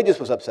 And Pelagius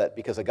was upset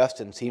because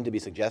Augustine seemed to be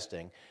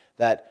suggesting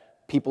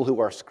that people who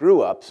are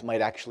screw-ups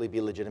might actually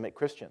be legitimate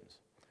Christians.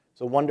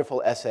 It's a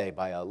wonderful essay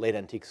by a late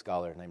antique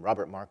scholar named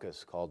Robert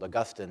Marcus called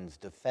Augustine's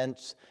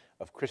Defense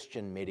of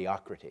Christian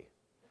Mediocrity.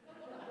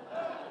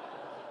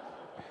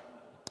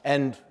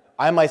 And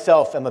I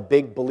myself am a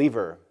big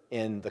believer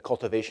in the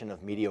cultivation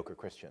of mediocre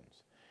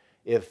Christians.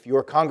 If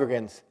your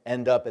congregants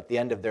end up at the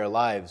end of their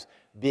lives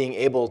being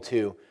able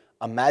to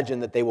imagine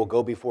that they will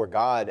go before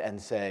God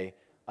and say,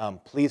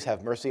 please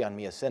have mercy on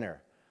me, a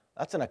sinner,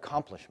 that's an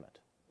accomplishment.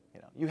 You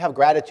know, you have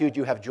gratitude,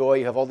 you have joy,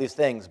 you have all these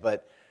things,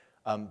 but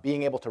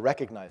being able to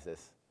recognize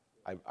this,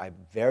 I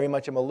very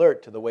much am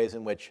alert to the ways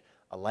in which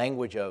a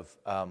language of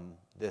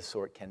this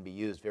sort can be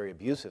used very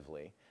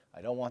abusively.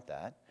 I don't want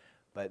that,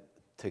 but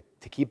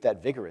to keep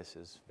that vigorous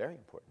is very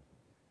important.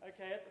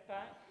 Okay, at the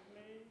back,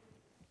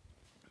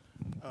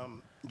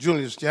 please.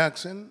 Julius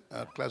Jackson,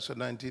 class of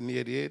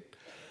 1988.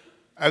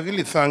 I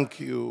really thank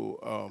you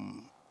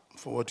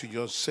for what you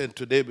just said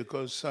today,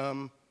 because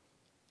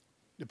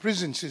the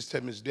prison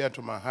system is dear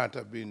to my heart.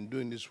 I've been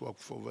doing this work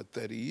for over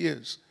 30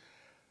 years.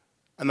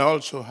 And I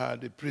also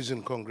had a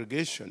prison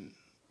congregation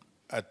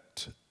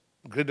at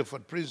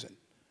Gradeford Prison.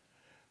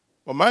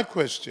 But my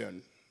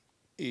question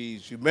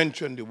is, you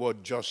mentioned the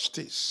word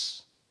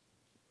justice.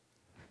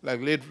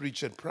 Like late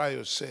Richard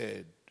Pryor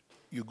said,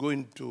 you go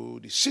into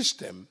the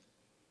system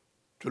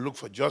to look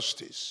for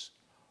justice.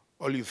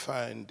 All you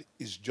find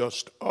is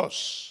just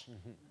us.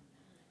 Mm-hmm.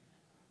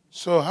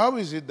 So how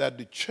is it that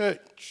the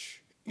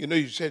church, you know,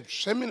 you said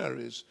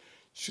seminaries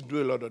should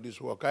do a lot of this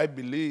work. I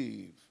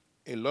believe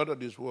a lot of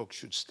this work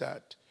should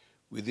start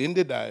within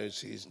the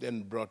diocese,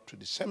 then brought to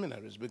the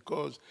seminaries,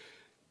 because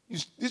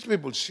these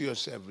people see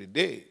us every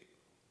day.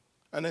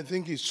 And I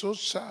think it's so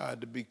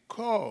sad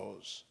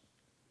because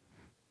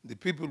the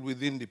people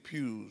within the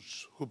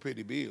pews who pay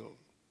the bill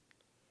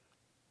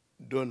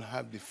don't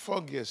have the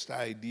foggiest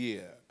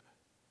idea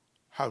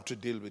how to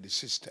deal with the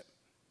system.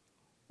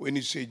 When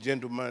you see a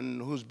gentleman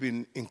who's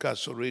been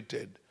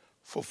incarcerated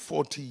for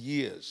 40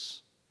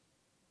 years,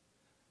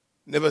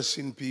 never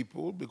seen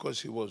people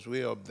because he was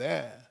way up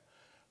there.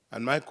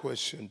 And my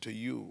question to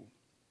you,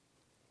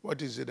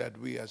 what is it that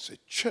we as a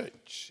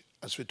church,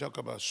 as we talk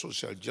about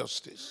social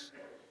justice,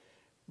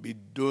 be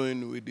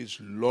doing with this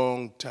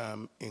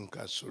long-term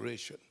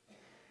incarceration?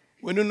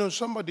 When you know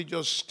somebody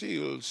just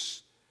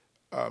steals,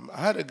 I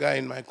had a guy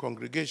in my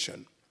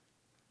congregation,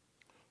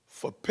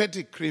 for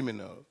petty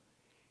criminal,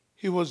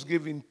 he was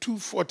given 2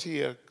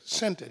 40-year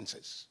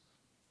sentences.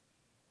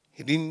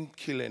 He didn't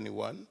kill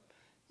anyone,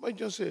 but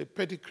just a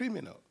petty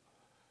criminal.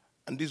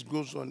 And this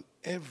goes on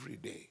every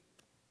day.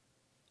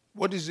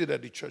 What is it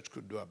that the church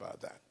could do about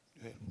that?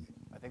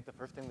 I think the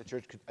first thing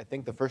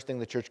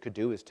the church could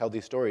do is tell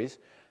these stories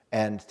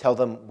and tell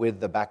them with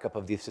the backup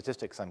of these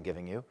statistics I'm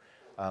giving you.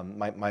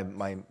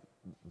 The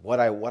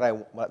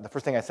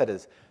first thing I said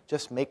is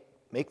just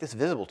make this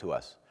visible to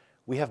us.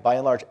 We have by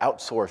and large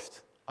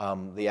outsourced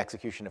the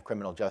execution of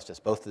criminal justice,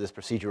 both to this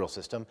procedural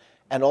system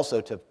and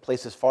also to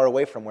places far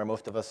away from where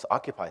most of us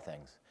occupy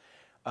things.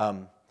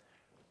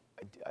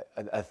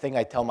 A thing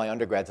I tell my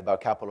undergrads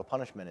about capital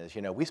punishment is,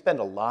 you know, we spend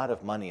a lot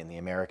of money in the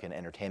American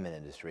entertainment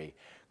industry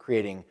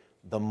creating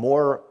the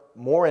more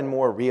and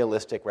more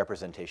realistic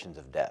representations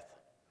of death,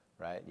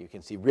 right? You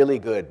can see really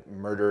good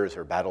murders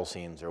or battle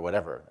scenes or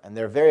whatever, and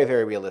they're very,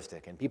 very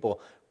realistic, and people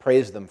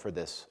praise them for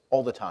this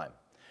all the time.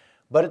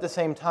 But at the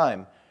same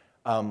time,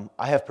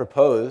 I have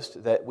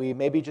proposed that we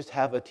maybe just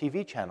have a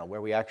TV channel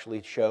where we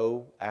actually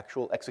show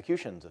actual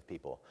executions of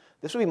people.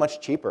 This would be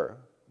much cheaper,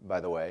 by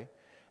the way,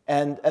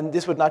 and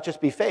this would not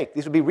just be fake.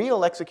 These would be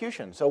real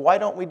executions, so why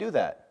don't we do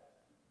that,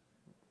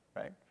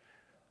 right?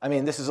 I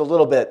mean, this is a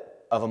little bit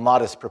of a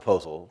modest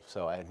proposal,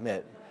 so I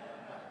admit.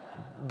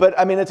 But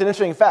I mean, it's an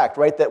interesting fact,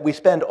 right, that we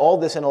spend all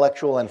this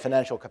intellectual and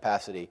financial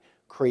capacity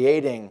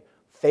creating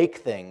fake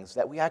things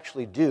that we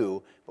actually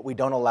do, but we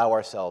don't allow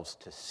ourselves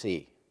to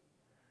see.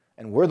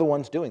 And we're the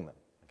ones doing them.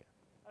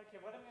 Okay,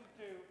 what I'm going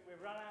to do,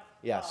 we've run out of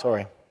time. Yeah,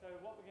 sorry. So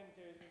what we're going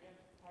to do is we're going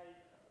to take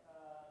the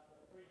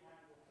three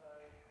hands or so,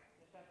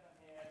 the gentleman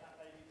here, that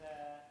lady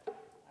there,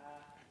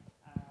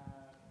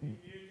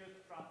 you just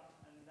front,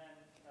 and then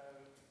so.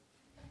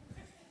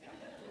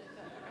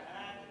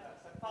 And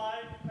so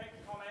 5 quick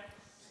comments,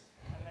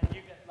 and then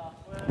you get last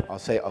word. I'll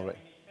say, all right.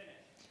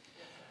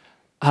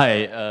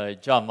 Hi,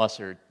 John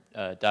Musser,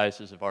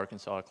 Diocese of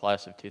Arkansas,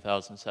 class of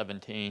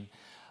 2017.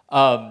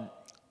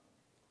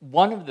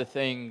 One of the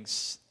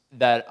things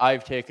that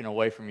I've taken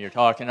away from your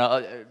talk,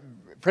 and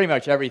pretty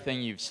much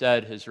everything you've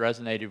said has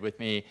resonated with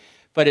me,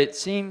 but it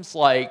seems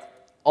like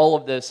all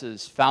of this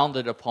is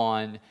founded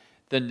upon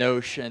the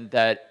notion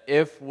that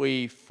if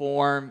we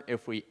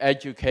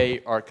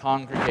educate our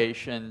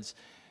congregations,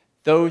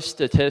 those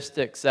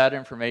statistics, that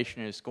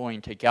information is going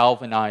to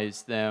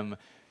galvanize them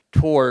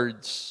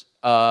towards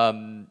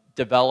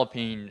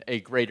developing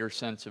a greater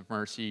sense of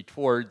mercy,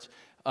 towards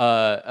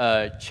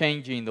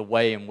changing the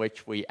way in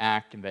which we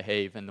act and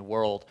behave in the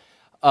world.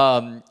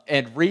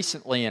 And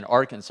recently in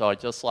Arkansas,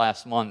 just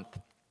last month,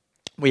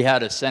 we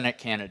had a Senate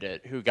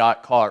candidate who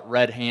got caught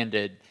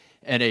red-handed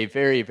in a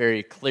very,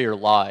 very clear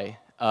lie,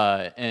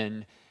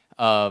 and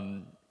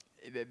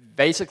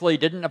basically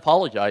didn't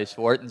apologize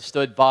for it and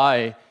stood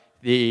by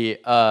the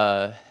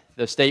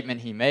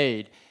statement he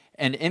made.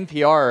 And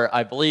NPR,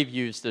 I believe,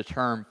 used the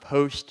term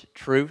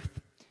post-truth,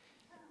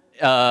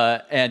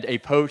 and a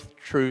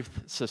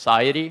post-truth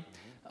society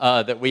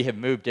that we have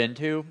moved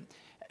into.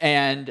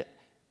 And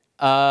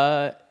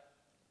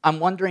I'm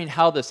wondering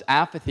how this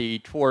apathy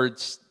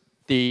towards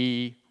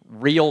the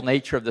real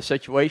nature of the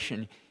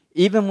situation,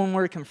 even when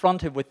we're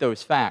confronted with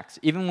those facts,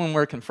 even when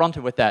we're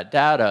confronted with that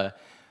data,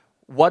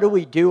 what do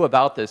we do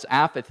about this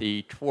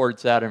apathy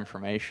towards that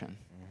information?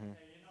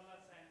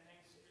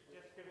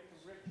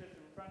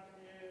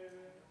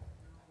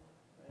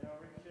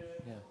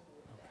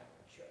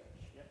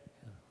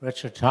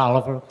 Richard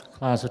Tolliver,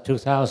 class of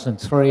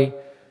 2003.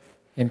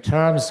 In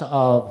terms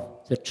of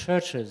the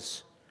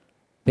churches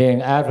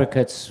being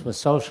advocates for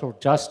social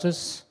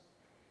justice,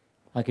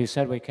 like you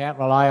said, we can't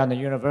rely on the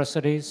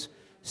universities.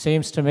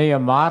 Seems to me a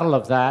model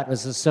of that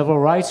is the civil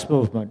rights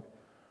movement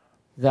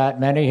that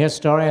many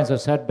historians have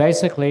said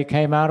basically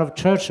came out of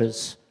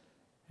churches.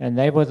 And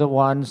they were the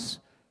ones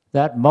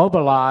that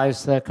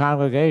mobilized their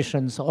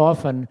congregations,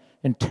 often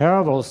in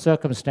terrible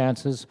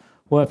circumstances,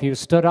 where if you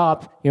stood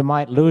up, you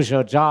might lose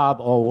your job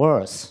or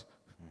worse.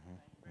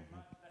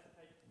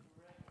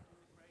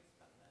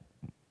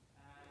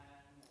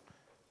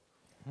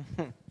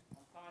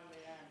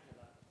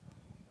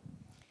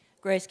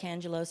 Grace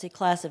Cangelosi,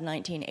 class of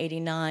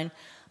 1989.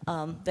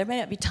 There may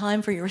not be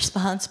time for your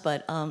response,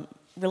 but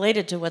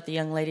related to what the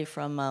young lady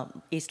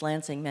from East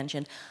Lansing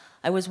mentioned,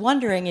 I was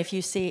wondering if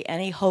you see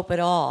any hope at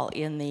all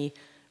in the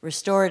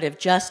restorative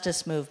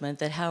justice movement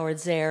that Howard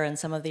Zehr and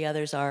some of the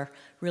others are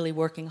really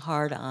working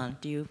hard on.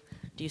 Do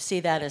you see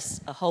that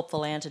as a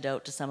hopeful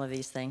antidote to some of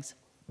these things?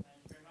 Thank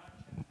you very much.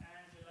 And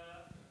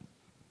Angela,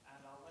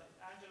 and I'll let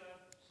Angela.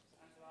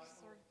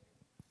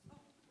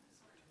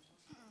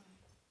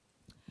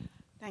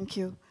 Thank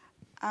you.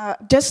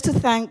 Just to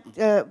thank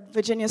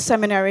Virginia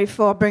Seminary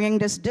for bringing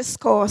this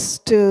discourse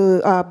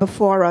to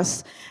before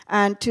us,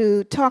 and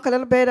to talk a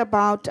little bit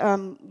about,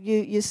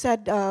 you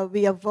said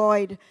we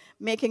avoid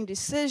making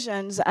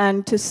decisions,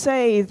 and to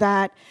say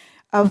that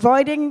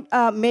avoiding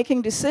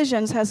making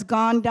decisions has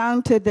gone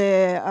down to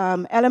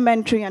the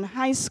elementary and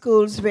high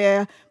schools,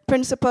 where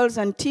principals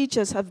and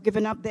teachers have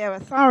given up their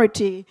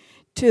authority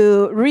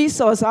to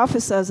resource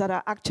officers that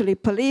are actually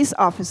police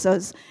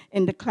officers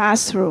in the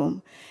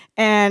classroom.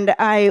 And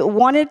I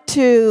wanted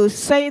to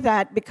say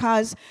that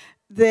because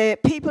the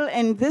people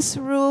in this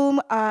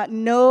room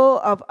know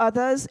of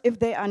others, if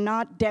they are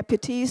not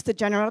deputies to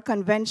General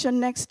Convention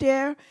next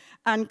year,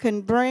 and can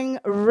bring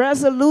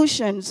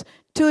resolutions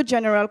to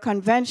General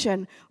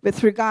Convention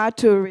with regard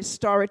to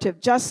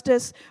restorative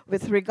justice,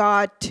 with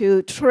regard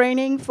to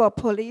training for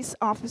police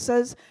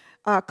officers,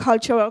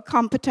 cultural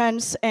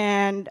competence,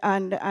 and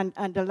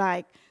the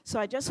like. So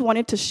I just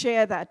wanted to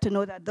share that, to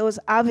know that those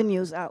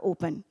avenues are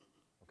open.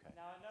 Okay.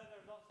 Now, I know there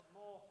are lots of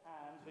more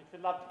hands which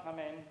would love to come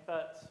in,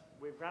 but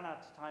we've run out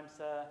of time,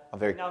 sir.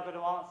 We're now going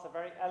to answer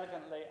very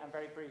elegantly and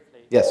very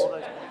briefly. Yes. All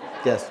those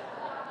Yes.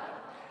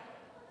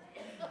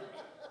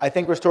 I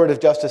think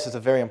restorative justice is a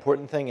very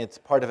important thing. It's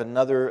part of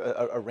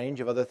a range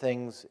of other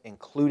things,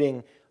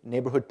 including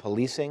neighborhood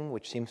policing,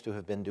 which seems to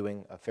have been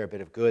doing a fair bit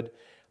of good.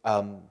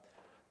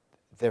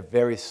 They're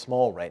very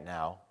small right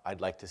now. I'd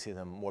like to see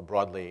them more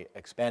broadly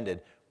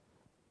expanded.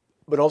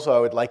 But also I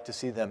would like to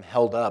see them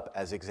held up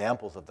as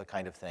examples of the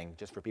kind of thing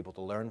just for people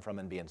to learn from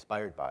and be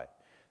inspired by.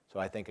 So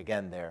I think,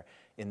 again, they're,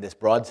 in this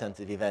broad sense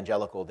of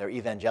evangelical, their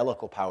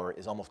evangelical power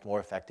is almost more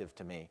effective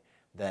to me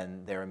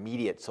than their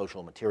immediate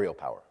social material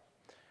power.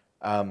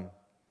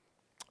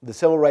 The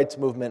civil rights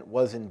movement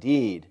was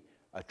indeed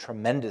a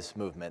tremendous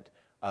movement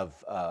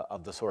of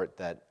the sort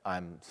that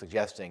I'm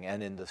suggesting.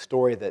 And in the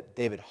story that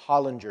David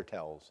Hollinger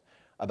tells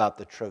about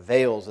the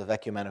travails of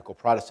ecumenical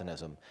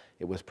Protestantism,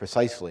 it was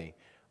precisely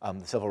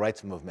the civil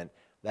rights movement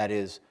that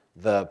is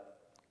the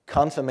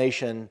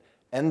consummation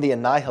and the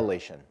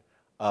annihilation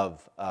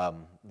of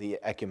the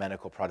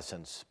ecumenical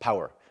Protestants'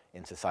 power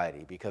in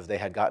society, because they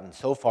had gotten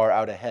so far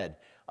out ahead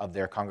of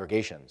their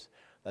congregations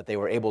that they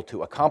were able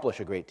to accomplish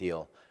a great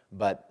deal,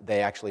 but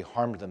they actually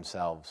harmed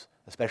themselves,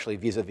 especially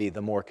vis-a-vis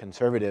the more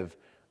conservative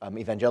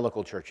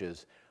evangelical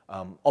churches,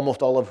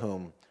 almost all of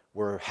whom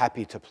were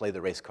happy to play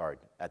the race card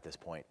at this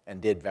point,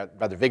 and did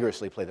rather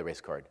vigorously play the race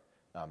card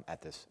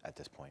at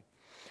this point.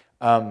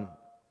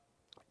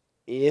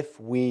 If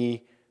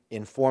we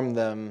inform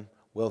them,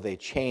 will they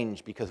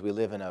change because we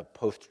live in a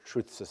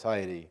post-truth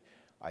society?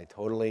 I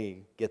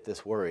totally get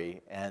this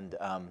worry, and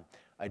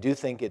I do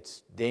think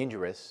it's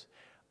dangerous.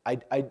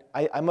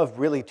 I'm of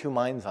really two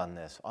minds on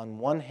this. On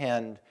one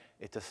hand,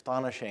 it's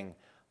astonishing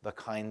the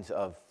kinds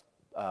of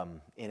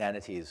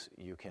inanities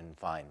you can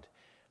find.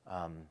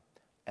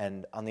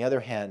 And on the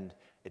other hand,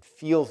 it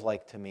feels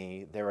like to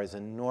me there are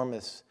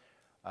enormous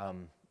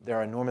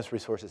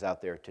resources out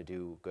there to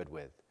do good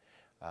with,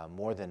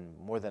 more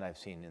than I've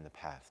seen in the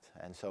past.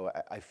 And so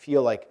I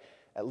feel like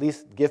at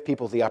least give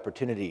people the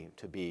opportunity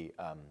to be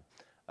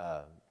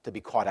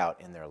caught out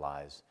in their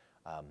lives,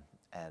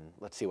 and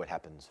let's see what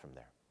happens from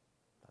there.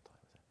 That's all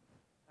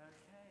I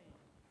would say.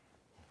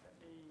 Okay.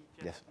 Let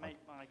me just make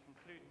my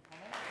concluding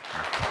comment.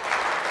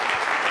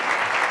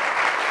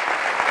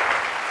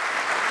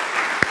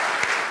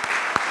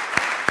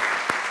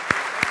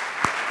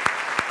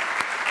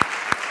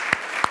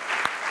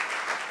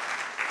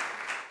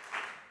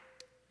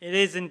 It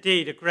is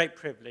indeed a great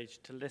privilege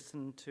to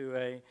listen to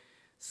a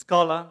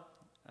scholar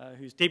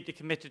who's deeply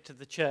committed to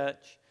the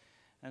church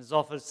and has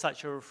offered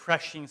such a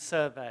refreshing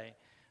survey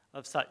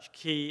of such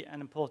key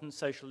and important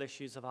social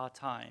issues of our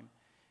time.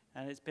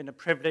 And it's been a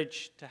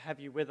privilege to have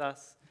you with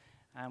us,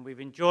 and we've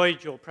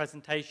enjoyed your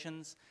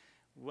presentations.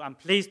 I'm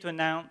pleased to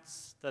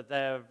announce that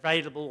they're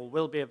available or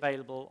will be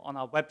available on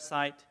our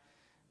website,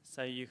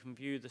 so you can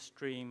view the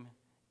stream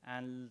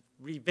and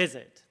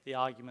revisit the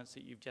arguments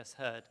that you've just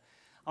heard.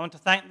 I want to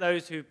thank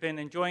those who've been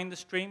enjoying the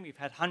stream. We've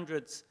had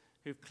hundreds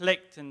who've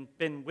clicked and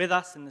been with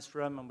us in this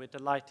room, and we're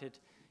delighted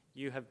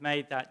you have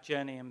made that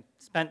journey and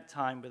spent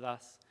time with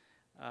us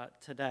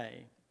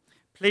today.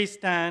 Please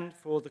stand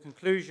for the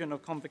conclusion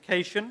of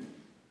Convocation.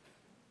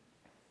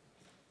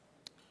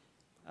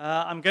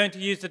 I'm going to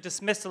use the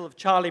dismissal of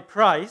Charlie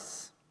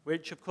Price,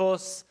 which, of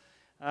course,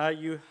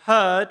 you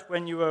heard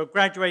when you were a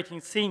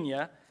graduating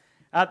senior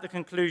at the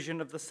conclusion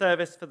of the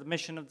service for the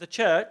mission of the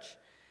church.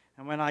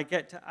 And when I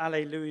get to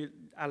Alleluia,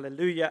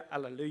 Alleluia,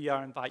 Alleluia,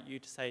 I invite you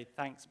to say,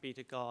 thanks be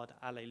to God,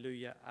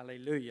 Alleluia,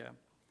 Alleluia.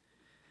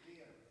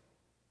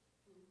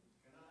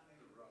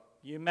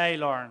 You may,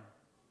 Lauren.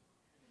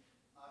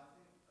 I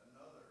think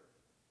another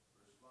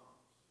response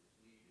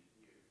is needed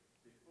here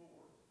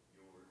before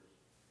yours,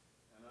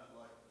 and I'd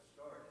like to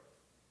start it.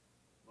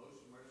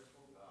 Most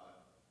merciful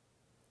God,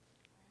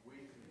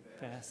 we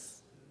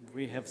confess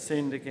we have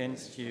sinned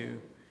against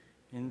you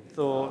in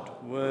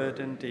thought, word,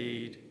 and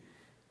deed,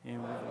 in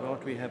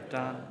what we have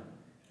done,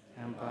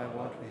 and by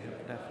what we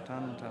have left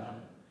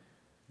undone.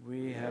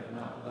 We have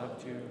not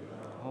loved you with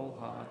our whole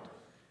heart.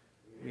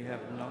 We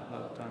have not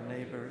loved our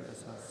neighbor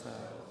as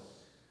ourselves.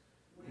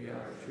 We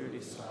are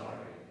truly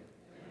sorry,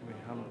 and we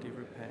humbly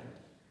repent.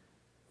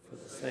 For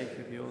the sake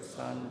of your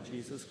Son,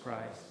 Jesus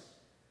Christ,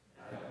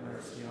 have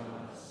mercy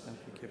on us and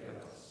forgive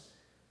us,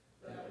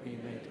 that we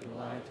may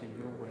delight in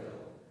your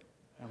will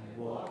and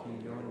walk in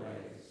your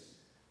ways,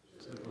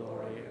 to the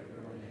glory of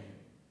your name.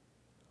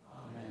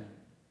 Amen.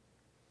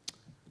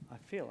 I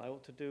feel I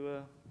ought to do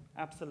an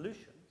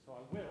absolution, so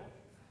I will.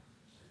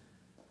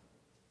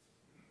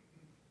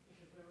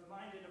 We're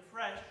reminded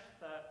afresh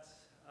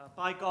that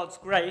by God's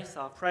grace,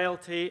 our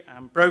frailty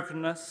and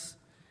brokenness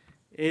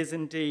is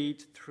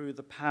indeed, through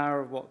the power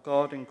of what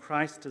God in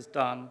Christ has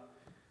done,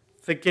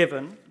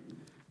 forgiven,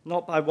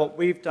 not by what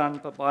we've done,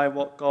 but by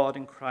what God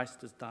in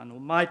Christ has done.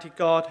 Almighty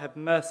God, have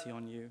mercy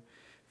on you,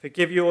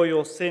 forgive you all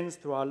your sins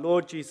through our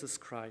Lord Jesus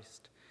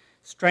Christ,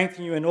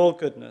 strengthen you in all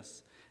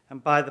goodness,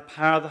 and by the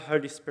power of the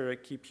Holy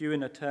Spirit, keep you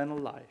in eternal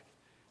life.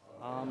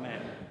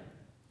 Amen.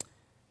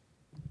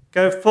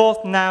 Go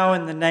forth now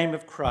in the name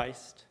of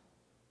Christ.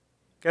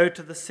 Go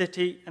to the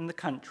city and the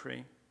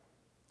country.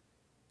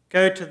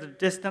 Go to the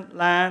distant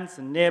lands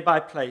and nearby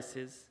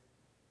places.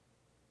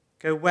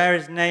 Go where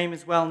his name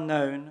is well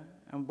known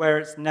and where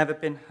it's never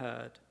been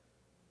heard.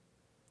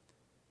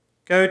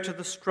 Go to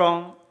the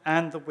strong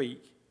and the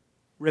weak,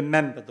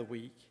 remember the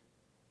weak.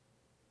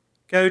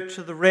 Go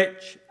to the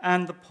rich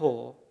and the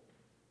poor,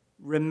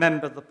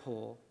 remember the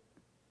poor.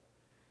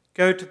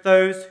 Go to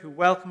those who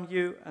welcome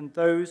you and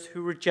those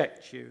who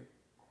reject you.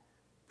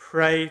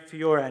 Pray for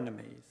your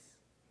enemies.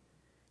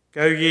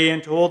 Go ye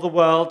into all the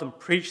world and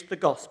preach the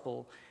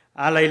gospel.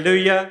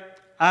 Alleluia,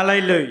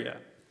 alleluia.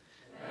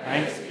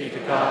 Thanks be to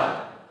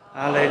God.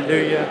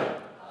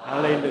 Alleluia,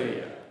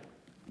 alleluia.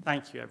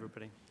 Thank you,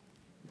 everybody.